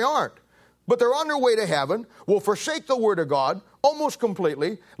are or they aren't, but they're on their way to heaven, will forsake the Word of God almost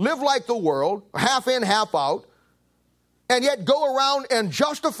completely, live like the world, half in, half out, and yet go around and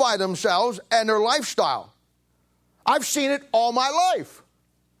justify themselves and their lifestyle. I've seen it all my life.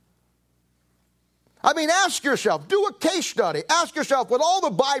 I mean, ask yourself, do a case study. Ask yourself, with all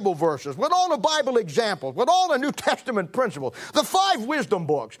the Bible verses, with all the Bible examples, with all the New Testament principles, the 5 wisdom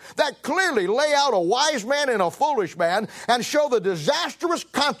books that clearly lay out a wise man and a foolish man and show the disastrous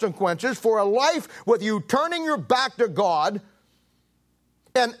consequences for a life with you turning your back to God,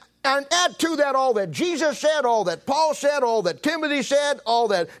 and add to that all that Jesus said, all that Paul said, all that Timothy said, all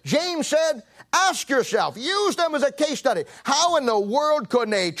that James said. Ask yourself, use them as a case study. How in the world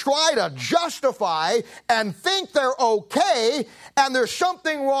could they try to justify and think they're okay, and there's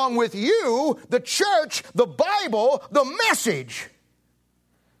something wrong with you, the church, the Bible, the message?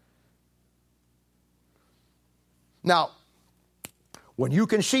 Now, when you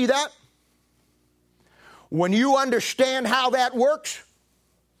can see that, when you understand how that works,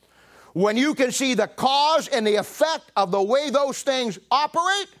 when you can see the cause and the effect of the way those things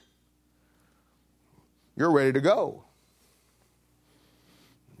operate, you're ready to go.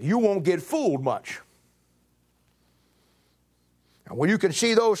 You won't get fooled much. And when you can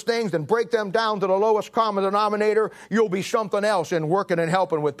see those things and break them down to the lowest common denominator, you'll be something else in working and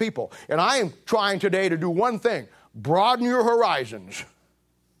helping with people. And I am trying today to do one thing: broaden your horizons.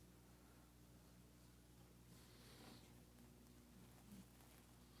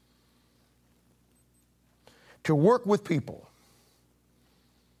 To work with people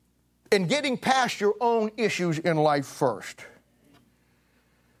and getting past your own issues in life first.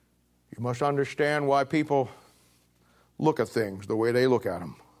 You must understand why people look at things the way they look at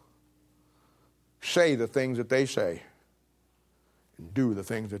them, say the things that they say, and do the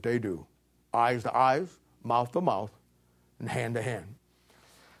things that they do. Eyes to eyes, mouth to mouth, and hand to hand.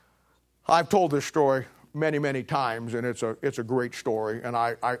 I've told this story many, many times, and it's a great story, and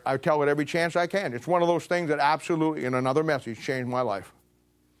I tell it every chance I can. It's one of those things that absolutely, in another message, changed my life.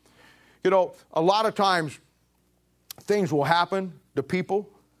 You know, a lot of times things will happen to people,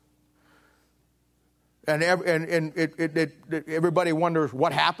 and everybody wonders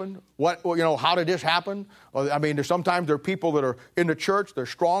what happened. How did this happen? I mean, sometimes there are people that are in the church. They're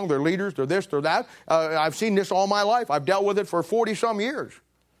strong. They're leaders. They're this. They're that. I've seen this all my life. I've dealt with it for 40-some years.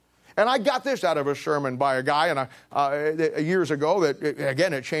 And I got this out of a sermon by a guy years ago that,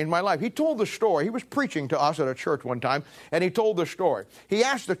 again, it changed my life. He told the story. He was preaching to us at a church one time, and he told the story. He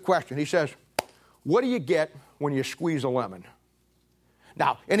asked the question. He says, what do you get when you squeeze a lemon?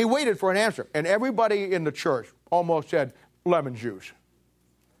 Now, and he waited for an answer, and everybody in the church almost said lemon juice.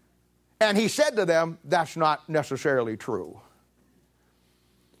 And he said to them, that's not necessarily true.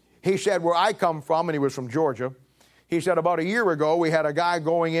 He said, where I come from, and he was from Georgia, he said about a year ago, we had a guy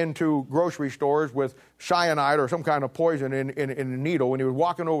going into grocery stores with cyanide or some kind of poison in a needle. When he was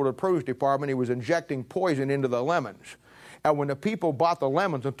walking over to the produce department, he was injecting poison into the lemons. And when the people bought the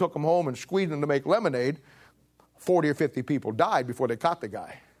lemons and took them home and squeezed them to make lemonade, 40 or 50 people died before they caught the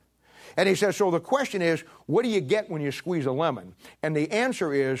guy. And he says, so the question is, what do you get when you squeeze a lemon? And the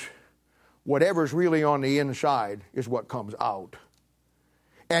answer is, whatever's really on the inside is what comes out.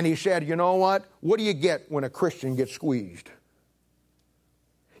 And he said, you know what? What do you get when a Christian gets squeezed?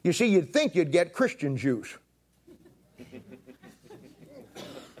 You see, you'd think you'd get Christian juice.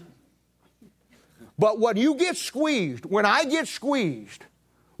 But when you get squeezed, when I get squeezed,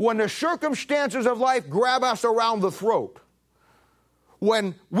 when the circumstances of life grab us around the throat,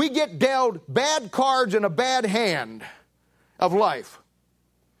 when we get dealt bad cards in a bad hand of life,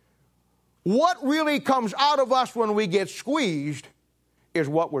 what really comes out of us when we get squeezed is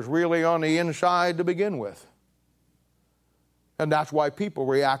what was really on the inside to begin with. And that's why people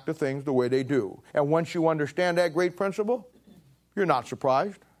react to things the way they do. And once you understand that great principle, you're not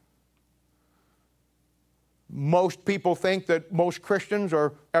surprised. Most people think that most Christians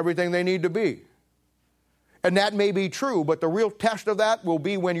are everything they need to be. And that may be true, but the real test of that will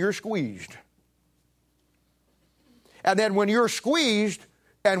be when you're squeezed. And then when you're squeezed,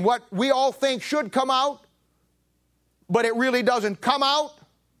 and what we all think should come out, but it really doesn't come out,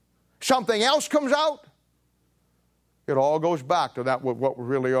 something else comes out, it all goes back to that what was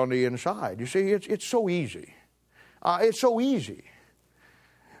really on the inside. You see, it's so easy. It's so easy.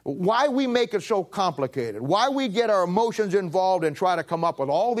 Why we make it so complicated, why we get our emotions involved and try to come up with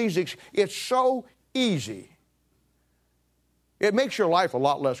all these, it's so easy. It makes your life a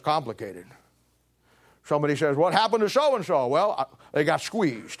lot less complicated. Somebody says, what happened to so-and-so? Well, they got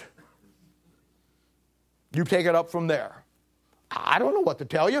squeezed. You take it up from there. I don't know what to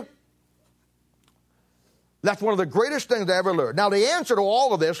tell you. That's one of the greatest things I ever learned. Now, the answer to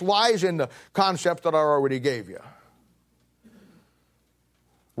all of this lies in the concepts that I already gave you.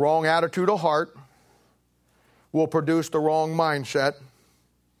 Wrong attitude of heart will produce the wrong mindset.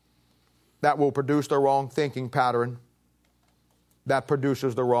 That will produce the wrong thinking pattern. That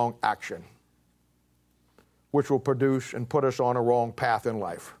produces the wrong action, which will produce and put us on a wrong path in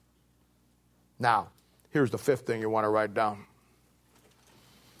life. Now, here's the fifth thing you want to write down.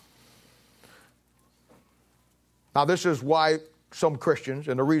 Now, this is why some Christians,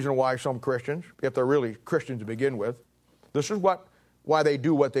 and the reason why some Christians, if they're really Christians to begin with, this is why they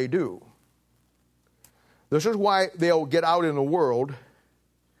do what they do. This is why they'll get out in the world,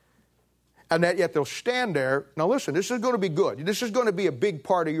 and that yet they'll stand there. Now listen, this is going to be good. This is going to be a big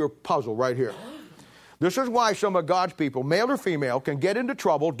part of your puzzle right here. This is why some of God's people, male or female, can get into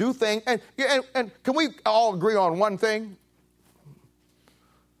trouble, do things, and can we all agree on one thing?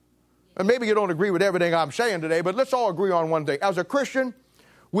 And maybe you don't agree with everything I'm saying today, but let's all agree on one thing. As a Christian,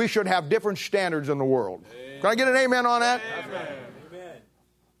 we should have different standards in the world. Amen. Can I get an amen on that? Amen.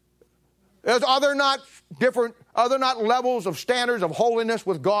 Are there not levels of standards of holiness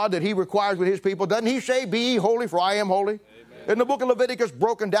with God that He requires with His people? Doesn't He say, be ye holy, for I am holy? Amen. Isn't the book of Leviticus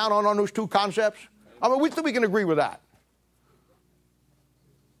broken down on those two concepts? I mean, we think we can agree with that.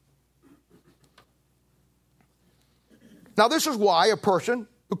 Now, this is why a person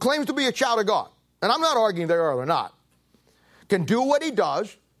who claims to be a child of God, and I'm not arguing they are or not, can do what he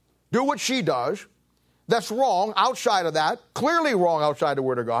does, do what she does, that's wrong outside of that, clearly wrong outside the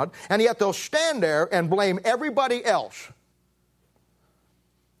Word of God, and yet they'll stand there and blame everybody else.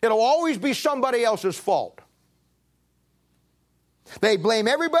 It'll always be somebody else's fault. They blame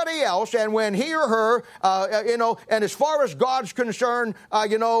everybody else, and when he or her, and as far as God's concerned,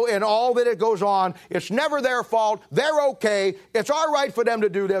 and all that it goes on, it's never their fault. They're okay. It's all right for them to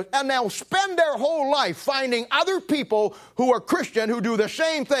do this. And they'll spend their whole life finding other people who are Christian who do the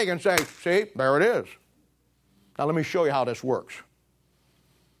same thing and say, see, there it is. Now let me show you how this works.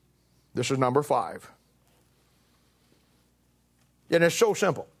 This is number 5. And it's so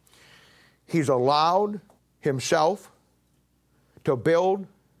simple. He's allowed himself to build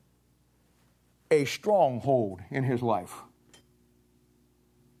a stronghold in his life.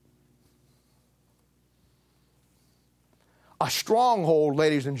 A stronghold,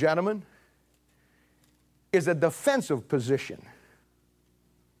 ladies and gentlemen, is a defensive position.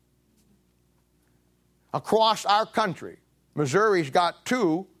 Across our country, Missouri's got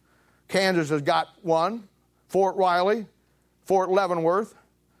 2, Kansas has got 1, Fort Riley, Fort Leavenworth,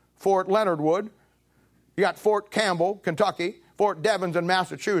 Fort Leonard Wood. You got Fort Campbell, Kentucky, Fort Devens in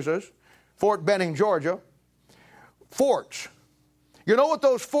Massachusetts, Fort Benning, Georgia. Forts. You know what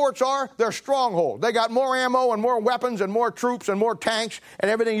those forts are? They're strongholds. They got more ammo and more weapons and more troops and more tanks and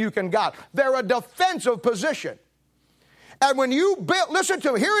everything you can got. They're a defensive position. And when you build, listen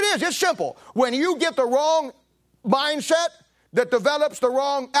to me, here it is, it's simple. When you get the wrong mindset that develops the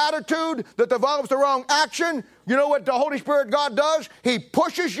wrong attitude, that develops the wrong action, you know what the Holy Spirit God does? He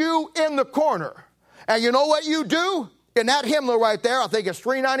pushes you in the corner. And you know what you do? In that hymnal right there, I think it's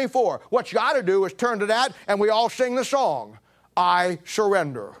 394. What you got to do is turn to that and we all sing the song, I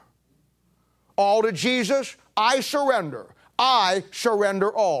surrender. All to Jesus, I surrender. I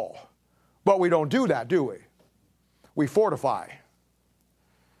surrender all. But we don't do that, do we? We fortify.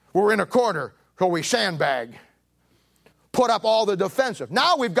 We're in a corner, so we sandbag. Put up all the defensive.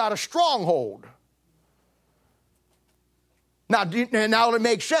 Now we've got a stronghold. Now it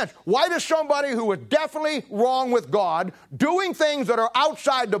makes sense. Why does somebody who is definitely wrong with God, doing things that are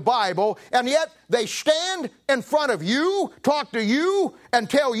outside the Bible, and yet they stand in front of you, talk to you, and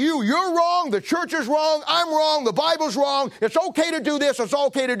tell you you're wrong, the church is wrong, I'm wrong, the Bible's wrong, it's okay to do this, it's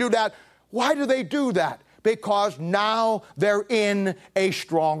okay to do that. Why do they do that? Because now they're in a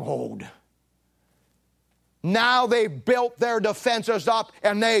stronghold. Now they've built their defenses up,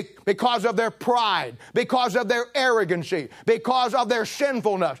 and because of their pride, because of their arrogancy, because of their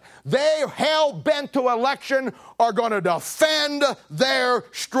sinfulness, they, hell-bent to election, are going to defend their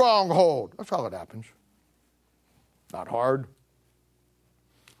stronghold. That's how it happens. Not hard.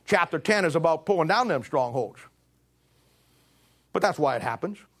 Chapter 10 is about pulling down them strongholds. But that's why it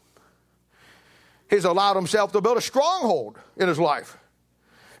happens. He's allowed himself to build a stronghold in his life.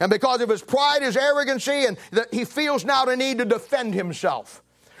 And because of his pride, his arrogancy, and that he feels now the need to defend himself.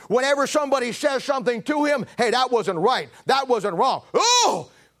 Whenever somebody says something to him, hey, that wasn't right, that wasn't wrong. Oh,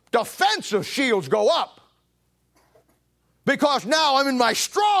 defensive shields go up. Because now I'm in my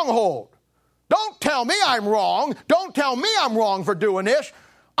stronghold. Don't tell me I'm wrong. Don't tell me I'm wrong for doing this.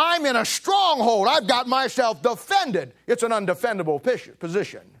 I'm in a stronghold. I've got myself defended. It's an undefendable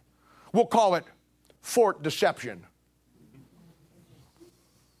position. We'll call it fort deception.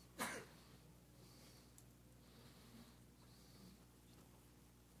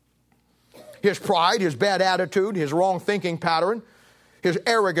 His pride, his bad attitude, his wrong thinking pattern, his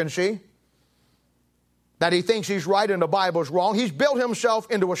arrogancy, that he thinks he's right and the Bible's wrong, he's built himself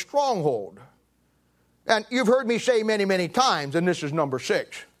into a stronghold. And you've heard me say many, many times, and this is number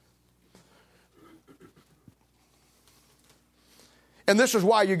 6. And this is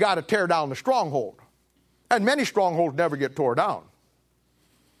why you got to tear down the stronghold. And many strongholds never get torn down.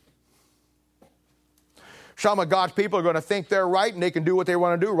 Some of God's people are going to think they're right and they can do what they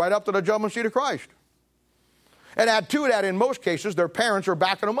want to do right up to the judgment seat of Christ. And add to that, in most cases, their parents are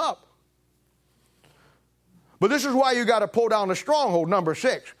backing them up. But this is why you got to pull down the stronghold, number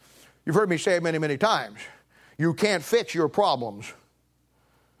 6. You've heard me say it many, many times. You can't fix your problems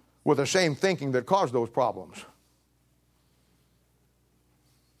with the same thinking that caused those problems.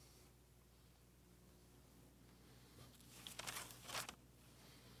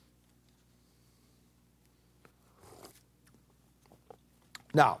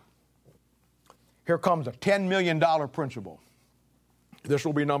 Now, here comes a $10 million principle. This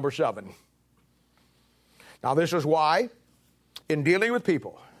will be number 7. Now, this is why, in dealing with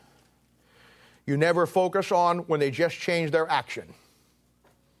people, you never focus on when they just change their action.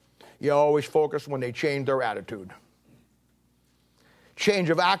 You always focus when they change their attitude. Change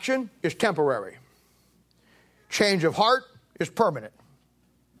of action is temporary. Change of heart is permanent.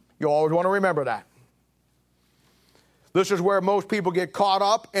 You always want to remember that. This is where most people get caught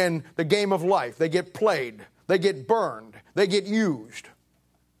up in the game of life. They get played. They get burned. They get used.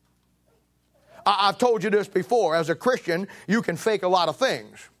 I've told you this before. As a Christian, you can fake a lot of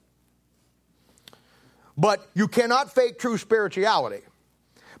things. But you cannot fake true spirituality.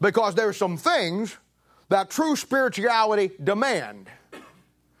 Because there are some things that true spirituality demand.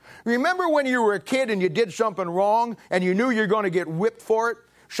 Remember when you were a kid and you did something wrong and you knew you were going to get whipped for it?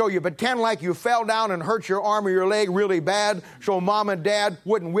 So you pretend like you fell down and hurt your arm or your leg really bad so mom and dad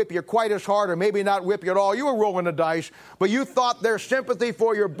wouldn't whip you quite as hard or maybe not whip you at all. You were rolling the dice, but you thought their sympathy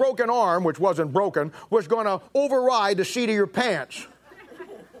for your broken arm, which wasn't broken, was going to override the seat of your pants.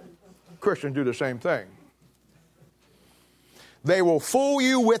 Christians do the same thing. They will fool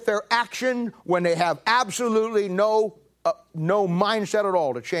you with their action when they have absolutely no mindset at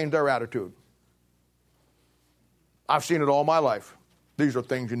all to change their attitude. I've seen it all my life. These are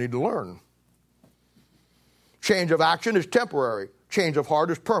things you need to learn. Change of action is temporary. Change of heart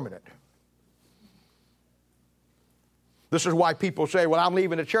is permanent. This is why people say, well, I'm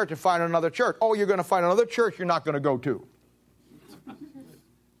leaving the church and finding another church. Oh, you're going to find another church you're not going to go to.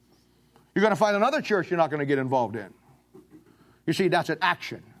 You're going to find another church you're not going to get involved in. You see, that's an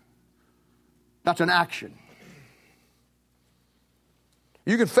action. That's an action.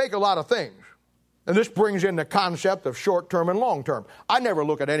 You can fake a lot of things. And this brings in the concept of short-term and long-term. I never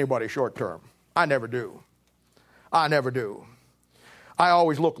look at anybody short-term. I never do. I never do. I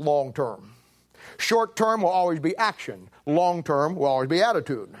always look long-term. Short-term will always be action. Long-term will always be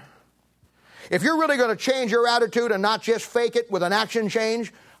attitude. If you're really going to change your attitude and not just fake it with an action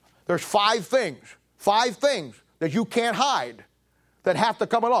change, there's 5 things that you can't hide that have to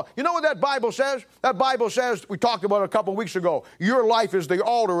come along. You know what that Bible says? That Bible says, we talked about it a couple weeks ago, your life is the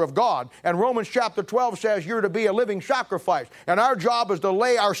altar of God. And Romans chapter 12 says you're to be a living sacrifice. And our job is to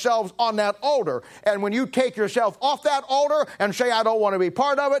lay ourselves on that altar. And when you take yourself off that altar and say, I don't want to be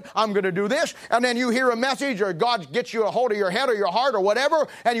part of it, I'm going to do this, and then you hear a message or God gets you a hold of your head or your heart or whatever,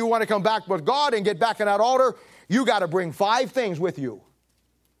 and you want to come back with God and get back in that altar, you got to bring 5 things with you.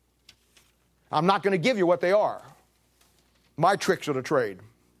 I'm not going to give you what they are. My tricks of the trade.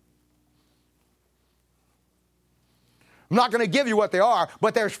 I'm not going to give you what they are,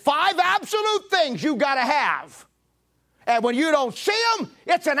 but there's 5 absolute things you got to have. And when you don't see them,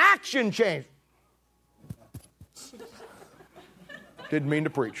 it's an action change. Didn't mean to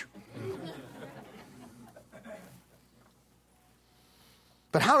preach.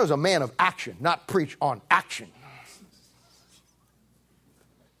 But how does a man of action not preach on action?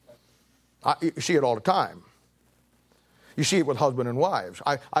 You see it all the time. You see it with husband and wives.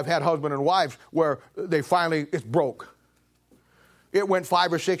 I've had husband and wives where they finally, it's broke. It went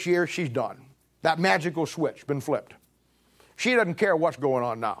 5 or 6 years, she's done. That magical switch been flipped. She doesn't care what's going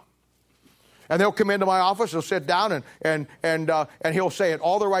on now. And they'll come into my office, they'll sit down, and he'll say it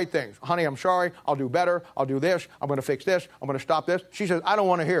all the right things. Honey, I'm sorry, I'll do better, I'll do this, I'm going to fix this, I'm going to stop this. She says, I don't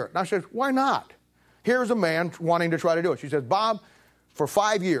want to hear it. And I said, why not? Here's a man wanting to try to do it. She says, Bob, for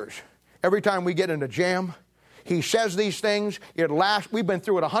 5 years, every time we get in a jam, he says these things, it lasts, we've been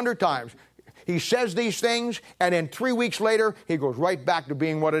through it 100 times. He says these things, and then 3 weeks later, he goes right back to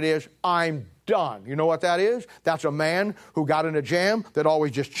being what it is. I'm done. You know what that is? That's a man who got in a jam that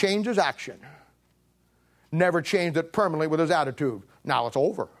always just changed his action. Never changed it permanently with his attitude. Now it's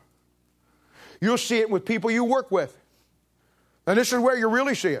over. You'll see it with people you work with. And this is where you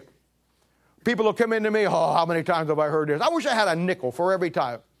really see it. People will come into me, oh, how many times have I heard this? I wish I had a nickel for every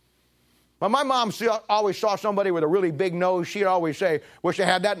time. When my mom always saw somebody with a really big nose, she'd always say, wish I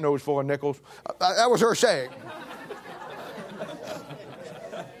had that nose full of nickels. That was her saying.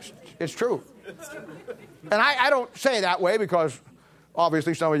 It's true. And I don't say that way because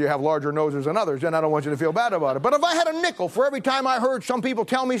obviously some of you have larger noses than others, and I don't want you to feel bad about it. But if I had a nickel for every time I heard some people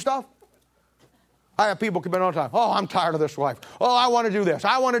tell me stuff, I have people come in all the time. Oh, I'm tired of this life. Oh, I want to do this.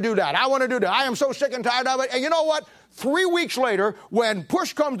 I want to do that. I want to do that. I am so sick and tired of it. And you know what? 3 weeks later, when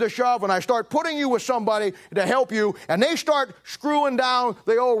push comes to shove, and I start putting you with somebody to help you, and they start screwing down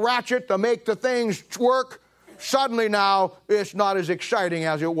the old ratchet to make the things work, suddenly now it's not as exciting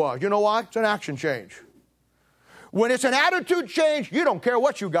as it was. You know why? It's an action change. When it's an attitude change, you don't care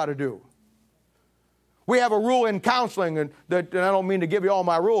what you got to do. We have a rule in counseling, and I don't mean to give you all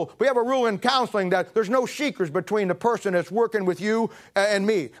my rule. We have a rule in counseling that there's no secrets between the person that's working with you and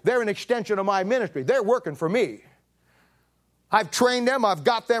me. They're an extension of my ministry. They're working for me. I've trained them. I've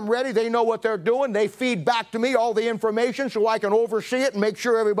got them ready. They know what they're doing. They feed back to me all the information so I can oversee it and make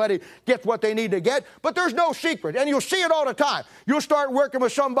sure everybody gets what they need to get. But there's no secret, and you'll see it all the time. You'll start working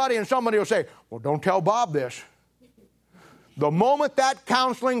with somebody, and somebody will say, well, don't tell Bob this. The moment that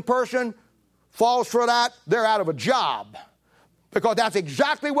counseling person falls for that, they're out of a job. Because that's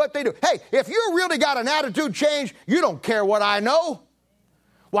exactly what they do. Hey, if you really got an attitude change, you don't care what I know.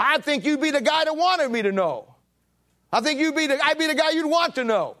 Well, I think you'd be the guy that wanted me to know. I think I'd be the guy you'd want to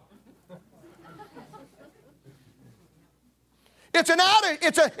know. It's an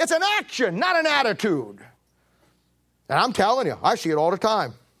action, not an attitude. And I'm telling you, I see it all the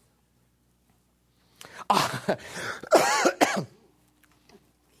time.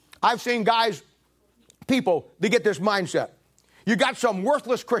 I've seen people, they get this mindset. You got some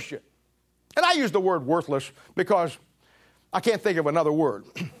worthless Christian. And I use the word worthless because I can't think of another word.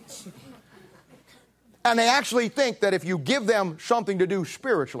 And they actually think that if you give them something to do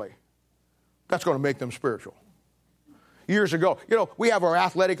spiritually, that's going to make them spiritual. Years ago, we have our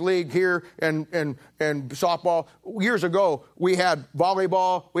athletic league here and softball. Years ago, we had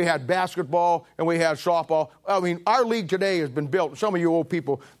volleyball, we had basketball, and we had softball. I mean, our league today has been built. Some of you old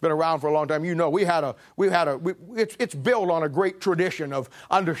people been around for a long time. It's built on a great tradition of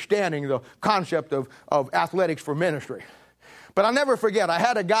understanding the concept of athletics for ministry. But I'll never forget, I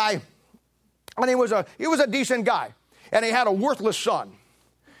had a guy, and he was a decent guy, and he had a worthless son.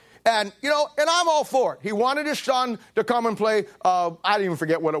 And I'm all for it. He wanted his son to come and play, I didn't even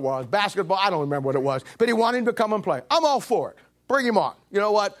forget what it was, basketball, I don't remember what it was, but he wanted him to come and play. I'm all for it. Bring him on. You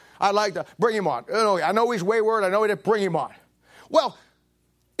know what? I'd like to bring him on. I know he's wayward, I know he didn't bring him on. Well,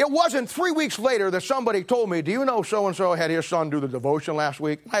 it wasn't 3 weeks later that somebody told me, do you know so-and-so had his son do the devotion last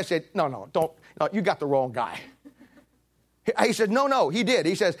week? I said, no, you got the wrong guy. He said, no, he did.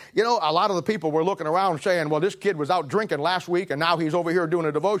 He says, a lot of the people were looking around saying, well, this kid was out drinking last week and now he's over here doing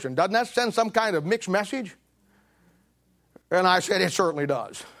a devotion. Doesn't that send some kind of mixed message? And I said, it certainly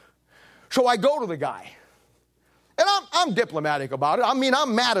does. So I go to the guy. And I'm diplomatic about it. I mean,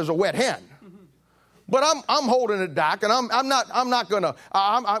 I'm mad as a wet hen. But I'm holding it back, and I'm not going to,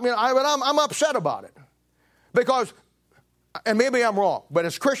 I'm upset about it. Because, and maybe I'm wrong, but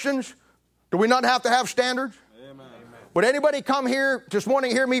as Christians, do we not have to have standards? Amen. Would anybody come here this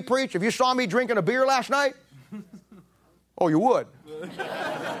morning hear me preach if you saw me drinking a beer last night? Oh, you would?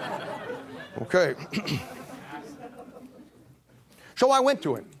 Okay. So I went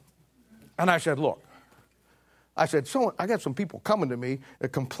to him, and I said, look, I got some people coming to me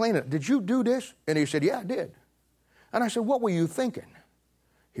complaining, did you do this? And he said, yeah, I did. And I said, what were you thinking?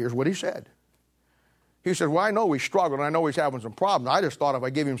 Here's what he said. He said, well, I know he's struggling. I know he's having some problems. I just thought if I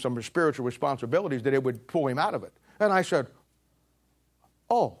gave him some spiritual responsibilities that it would pull him out of it. And I said,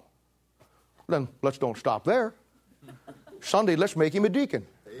 oh, then let's don't stop there. Sunday, let's make him a deacon.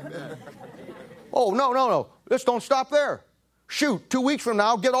 Amen. Oh, no. Let's don't stop there. Shoot, 2 weeks from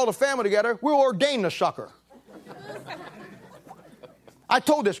now, get all the family together. We'll ordain the sucker. I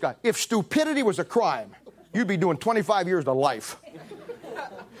told this guy, if stupidity was a crime, you'd be doing 25 years to life.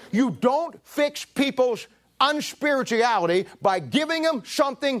 You don't fix people's unspirituality by giving them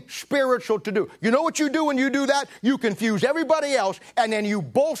something spiritual to do. You know what you do when you do that? You confuse everybody else, and then you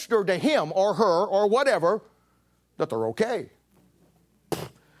bolster to him or her or whatever that they're okay.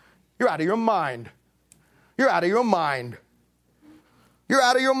 You're out of your mind. You're out of your mind. You're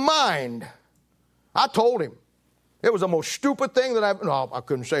out of your mind. I told him. It was the most stupid thing that I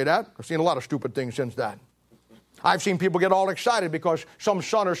couldn't say that. I've seen a lot of stupid things since that. I've seen people get all excited because some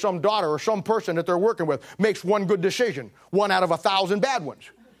son or some daughter or some person that they're working with makes one good decision, 1 out of 1,000 bad ones.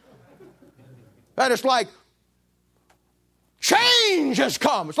 And it's like, change has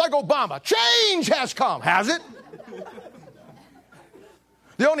come. It's like Obama. Change has come. Has it?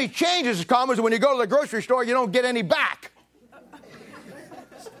 The only change that's come is when you go to the grocery store, you don't get any back.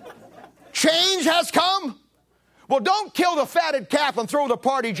 Change has come? Well, don't kill the fatted calf and throw the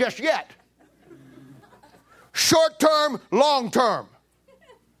party just yet. Short term, long term.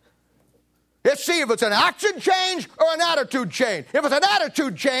 Let's see if it's an action change or an attitude change. If it's an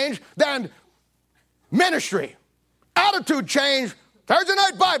attitude change, then ministry. Attitude change, Thursday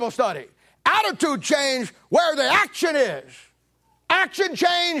night Bible study. Attitude change, where the action is. Action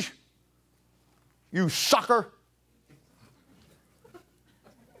change, you sucker.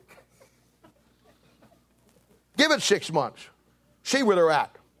 Give it 6 months. See where they're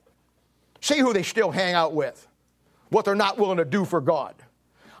at. See who they still hang out with. What they're not willing to do for God.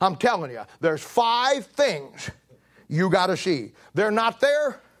 I'm telling you, there's 5 things you got to see. They're not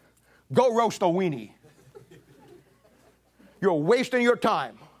there, go roast a weenie. You're wasting your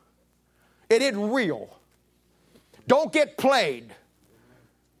time. It isn't real. Don't get played.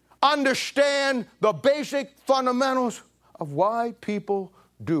 Understand the basic fundamentals of why people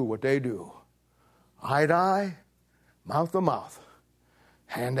do what they do. Eye to eye, mouth to mouth,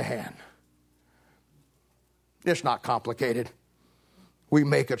 hand to hand. It's not complicated. We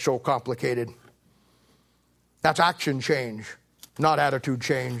make it so complicated. That's action change, not attitude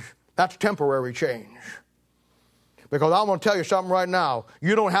change. That's temporary change. Because I'm going to tell you something right now.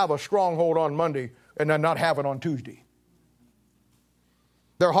 You don't have a stronghold on Monday and then not have it on Tuesday.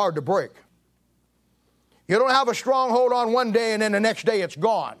 They're hard to break. You don't have a stronghold on one day and then the next day it's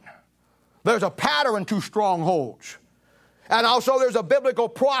gone. There's a pattern to strongholds. And also there's a biblical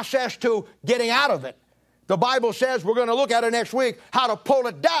process to getting out of it. The Bible says, we're going to look at it next week, how to pull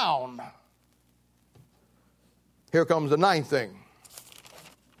it down. Here comes the 9th thing.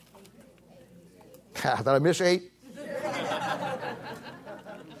 Did I miss 8?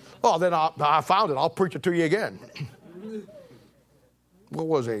 Oh, then I found it. I'll preach it to you again. What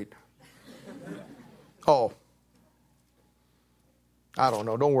was 8? Oh. I don't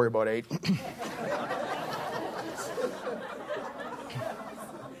know. Don't worry about 8.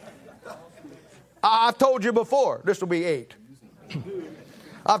 I've told you before. This will be 8.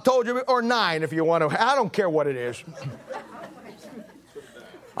 I've told you, or 9 if you want to. I don't care what it is.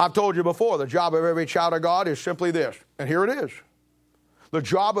 I've told you before, the job of every child of God is simply this. And here it is. The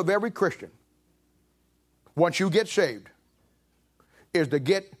job of every Christian, once you get saved, is to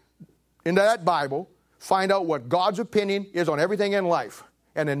get into that Bible, find out what God's opinion is on everything in life,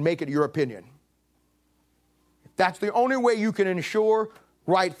 and then make it your opinion. That's the only way you can ensure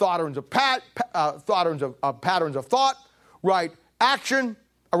right patterns of thought, right action,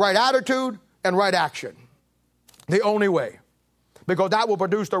 a right attitude, and right action. The only way. Because that will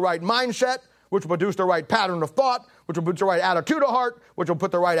produce the right mindset, which will produce the right pattern of thought, which will produce the right attitude of heart, which will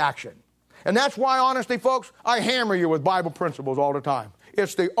put the right action. And that's why, honestly, folks, I hammer you with Bible principles all the time.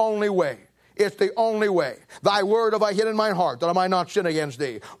 It's the only way. It's the only way. Thy word have I hid in mine heart, that I might not sin against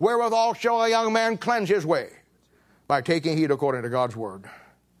thee. Wherewithal shall a young man cleanse his way? By taking heed according to God's word.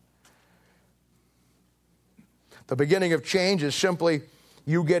 The beginning of change is simply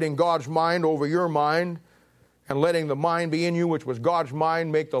you getting God's mind over your mind and letting the mind be in you, which was God's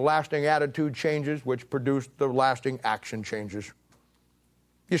mind, make the lasting attitude changes, which produce the lasting action changes.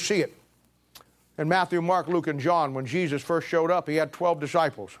 You see it. In Matthew, Mark, Luke, and John, when Jesus first showed up, he had 12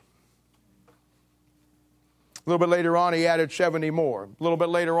 disciples. A little bit later on, he added 70 more. A little bit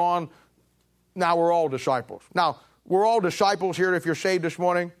later on, now we're all disciples. Now, we're all disciples here if you're saved this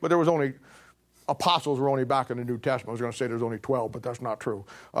morning, but there was only, apostles were only back in the New Testament. I was going to say there's only 12, but that's not true.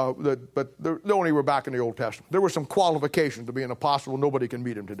 But they only were back in the Old Testament. There were some qualifications to be an apostle. Nobody can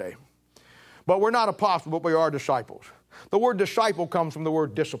meet him today. But we're not apostles, but we are disciples. The word disciple comes from the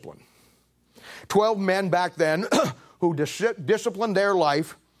word discipline. 12 men back then who disciplined their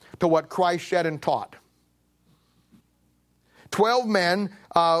life to what Christ said and taught. 12 men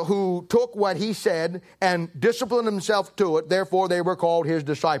who took what he said and disciplined themselves to it. Therefore, they were called his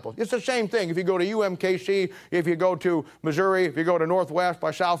disciples. It's the same thing. If you go to UMKC, if you go to Missouri, if you go to Northwest,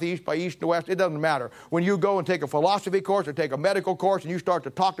 by Southeast, by East to West, it doesn't matter. When you go and take a philosophy course or take a medical course and you start to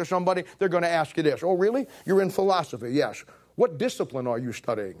talk to somebody, they're going to ask you this. Oh, really? You're in philosophy? Yes. What discipline are you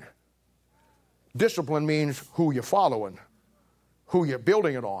studying? Discipline means who you're following, who you're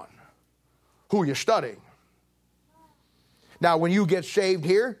building it on, who you're studying. Now, when you get saved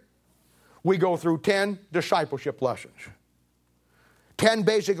here, we go through 10 discipleship lessons. 10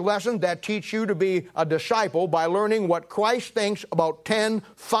 basic lessons that teach you to be a disciple by learning what Christ thinks about 10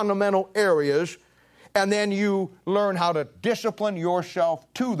 fundamental areas, and then you learn how to discipline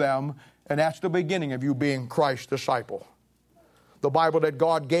yourself to them, and that's the beginning of you being Christ's disciple. The Bible that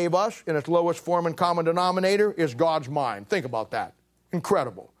God gave us in its lowest form and common denominator is God's mind. Think about that.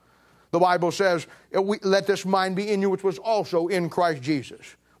 Incredible. The Bible says, let this mind be in you, which was also in Christ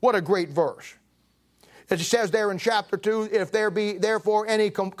Jesus. What a great verse. It says there in chapter 2, if there be therefore any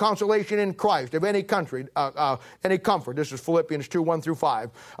consolation in Christ, of any country, any comfort, this is Philippians 2, 1 through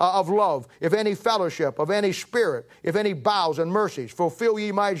 5, of love, if any fellowship, of any spirit, if any bowels and mercies, fulfill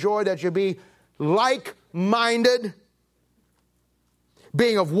ye my joy that ye be like-minded,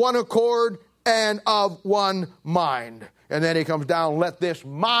 being of one accord and of one mind. And then he comes down, let this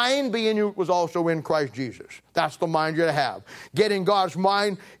mind be in you was also in Christ Jesus. That's the mind you're to have. Getting God's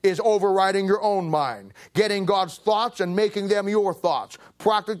mind is overriding your own mind. Getting God's thoughts and making them your thoughts.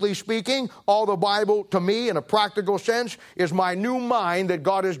 Practically speaking, all the Bible to me in a practical sense is my new mind that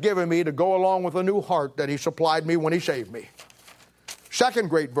God has given me to go along with a new heart that he supplied me when he saved me. Second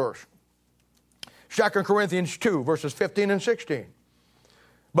great verse. 2 Corinthians 2, verses 15 and 16.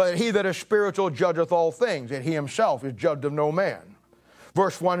 But he that is spiritual judgeth all things, and he himself is judged of no man.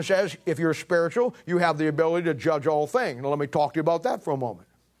 Verse 1 says, if you're spiritual, you have the ability to judge all things. Now let me talk to you about that for a moment.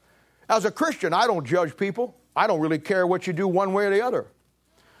 As a Christian, I don't judge people. I don't really care what you do one way or the other.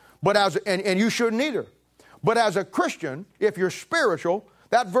 But and you shouldn't either. But as a Christian, if you're spiritual,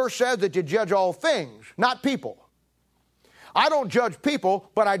 that verse says that you judge all things, not people. I don't judge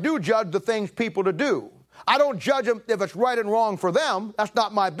people, but I do judge the things people to do. I don't judge them if it's right and wrong for them. That's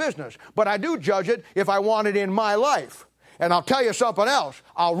not my business. But I do judge it if I want it in my life. And I'll tell you something else.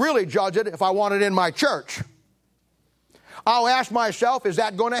 I'll really judge it if I want it in my church. I'll ask myself, is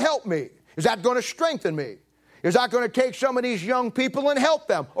that going to help me? Is that going to strengthen me? Is that going to take some of these young people and help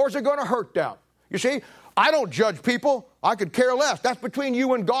them? Or is it going to hurt them? You see, I don't judge people. I could care less. That's between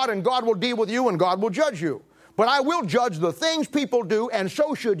you and God will deal with you and God will judge you. But I will judge the things people do, and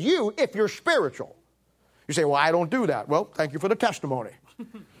so should you if you're spiritual. You say, well, I don't do that. Well, thank you for the testimony.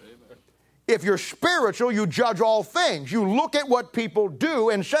 If you're spiritual, you judge all things. You look at what people do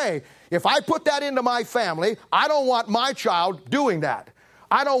and say, if I put that into my family, I don't want my child doing that.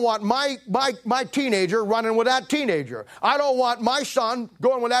 I don't want my teenager running with that teenager. I don't want my son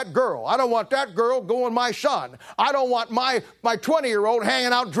going with that girl. I don't want that girl going with my son. I don't want my 20-year-old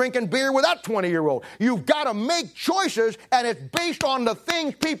hanging out drinking beer with that 20-year-old. You've got to make choices, and it's based on the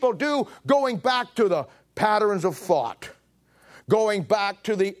things people do, going back to the patterns of thought, going back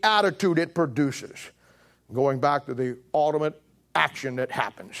to the attitude it produces, going back to the ultimate action that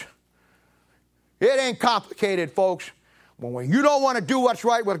happens. It ain't complicated, folks. When you don't want to do what's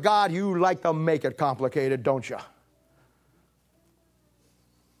right with God, you like to make it complicated, don't you?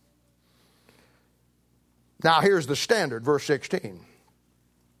 Now here's the standard, verse 16.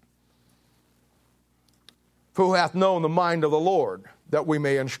 Who hath known the mind of the Lord, that we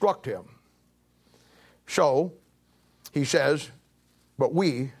may instruct him? So, he says, but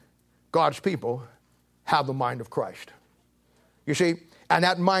we, God's people, have the mind of Christ. You see, and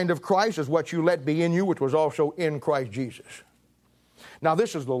that mind of Christ is what you let be in you, which was also in Christ Jesus. Now,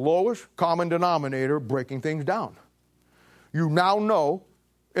 this is the lowest common denominator breaking things down. You now know,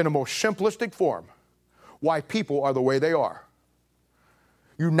 in the most simplistic form, why people are the way they are.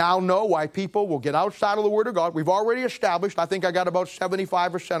 You now know why people will get outside of the Word of God. We've already established, I think I got about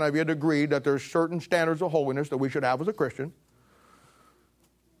 75% of you to agree that there's certain standards of holiness that we should have as a Christian.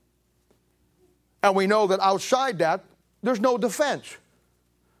 And we know that outside that, there's no defense.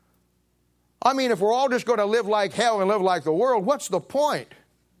 I mean, if we're all just going to live like hell and live like the world, what's the point?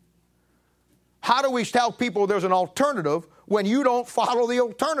 How do we tell people there's an alternative when you don't follow the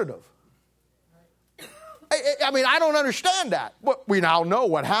alternative? I mean, I don't understand that. But we now know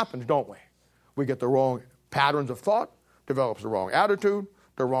what happens, don't we? We get the wrong patterns of thought, develops the wrong attitude,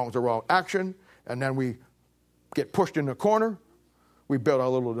 the wrong action, and then we get pushed in the corner. We build a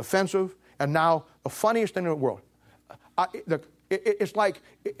little defensive, and now the funniest thing in the world, it's like,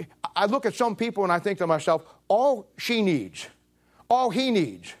 I look at some people and I think to myself, all he needs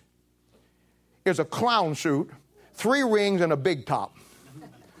is a clown suit, 3 rings, and a big top.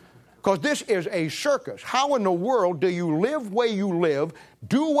 Because this is a circus. How in the world do you live where you live,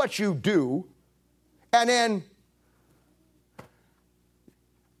 do what you do, and then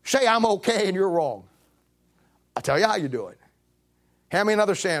say I'm okay and you're wrong? I'll tell you how you do it. Hand me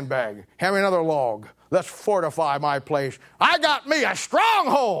another sandbag. Hand me another log. Let's fortify my place. I got me a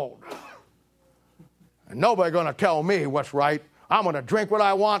stronghold. And nobody's going to tell me what's right. I'm going to drink what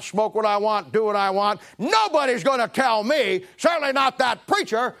I want, smoke what I want, do what I want. Nobody's going to tell me, certainly not that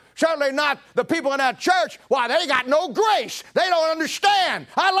preacher, certainly not the people in that church, why, they got no grace. They don't understand.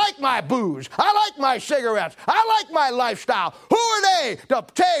 I like my booze. I like my cigarettes. I like my lifestyle. Who are they to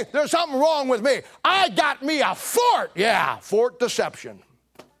say there's something wrong with me? I got me a fort. Yeah, fort deception.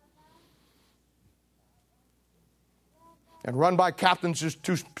 And run by captains is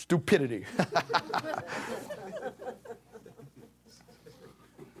too stupidity.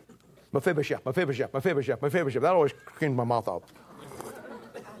 Mephibosheth. That always cleans my mouth out.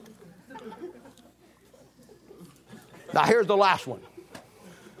 Now here's the last one.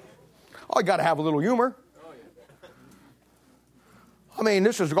 Oh, you got to have a little humor. I mean,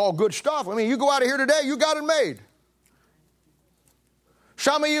 this is all good stuff. I mean, you go out of here today, you got it made.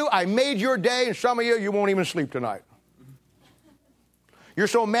 Some of you, I made your day, and some of you, you won't even sleep tonight. You're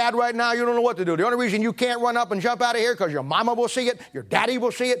so mad right now, you don't know what to do. The only reason you can't run up and jump out of here because your mama will see it, your daddy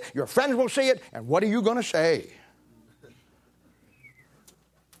will see it, your friends will see it, and what are you going to say?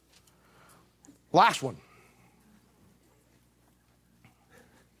 Last one.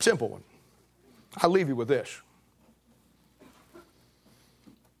 Simple one. I'll leave you with this.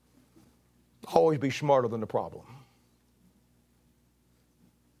 Always be smarter than the problem.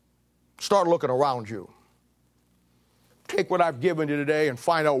 Start looking around you. Take what I've given you today and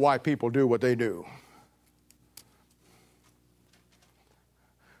find out why people do what they do.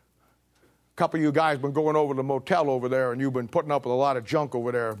 A couple of you guys been going over to the motel over there, and you've been putting up with a lot of junk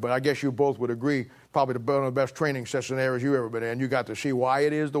over there, but I guess you both would agree probably one of the best training sessions you've ever been in. You got to see why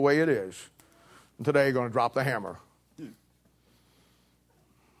it is the way it is. And today you're going to drop the hammer.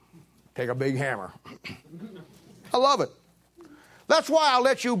 Take a big hammer. I love it. That's why I'll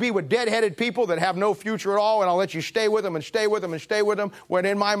let you be with dead-headed people that have no future at all, and I'll let you stay with them and stay with them and stay with them, when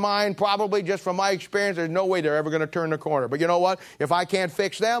in my mind, probably just from my experience, there's no way they're ever going to turn the corner. But you know what? If I can't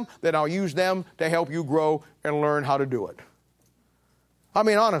fix them, then I'll use them to help you grow and learn how to do it. I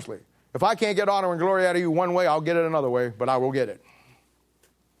mean, honestly, if I can't get honor and glory out of you one way, I'll get it another way, but I will get it.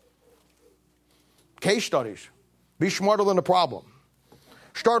 Case studies. Be smarter than the problem.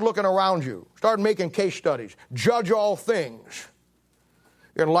 Start looking around you. Start making case studies. Judge all things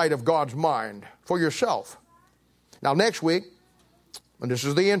in light of God's mind for yourself. Now next week, and this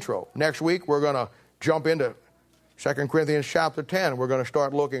is the intro, next week we're going to jump into 2 Corinthians chapter 10. We're going to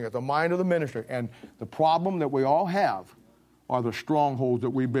start looking at the mind of the minister. And the problem that we all have are the strongholds that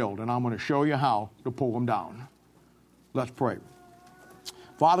we build. And I'm going to show you how to pull them down. Let's pray.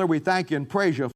 Father, we thank you and praise you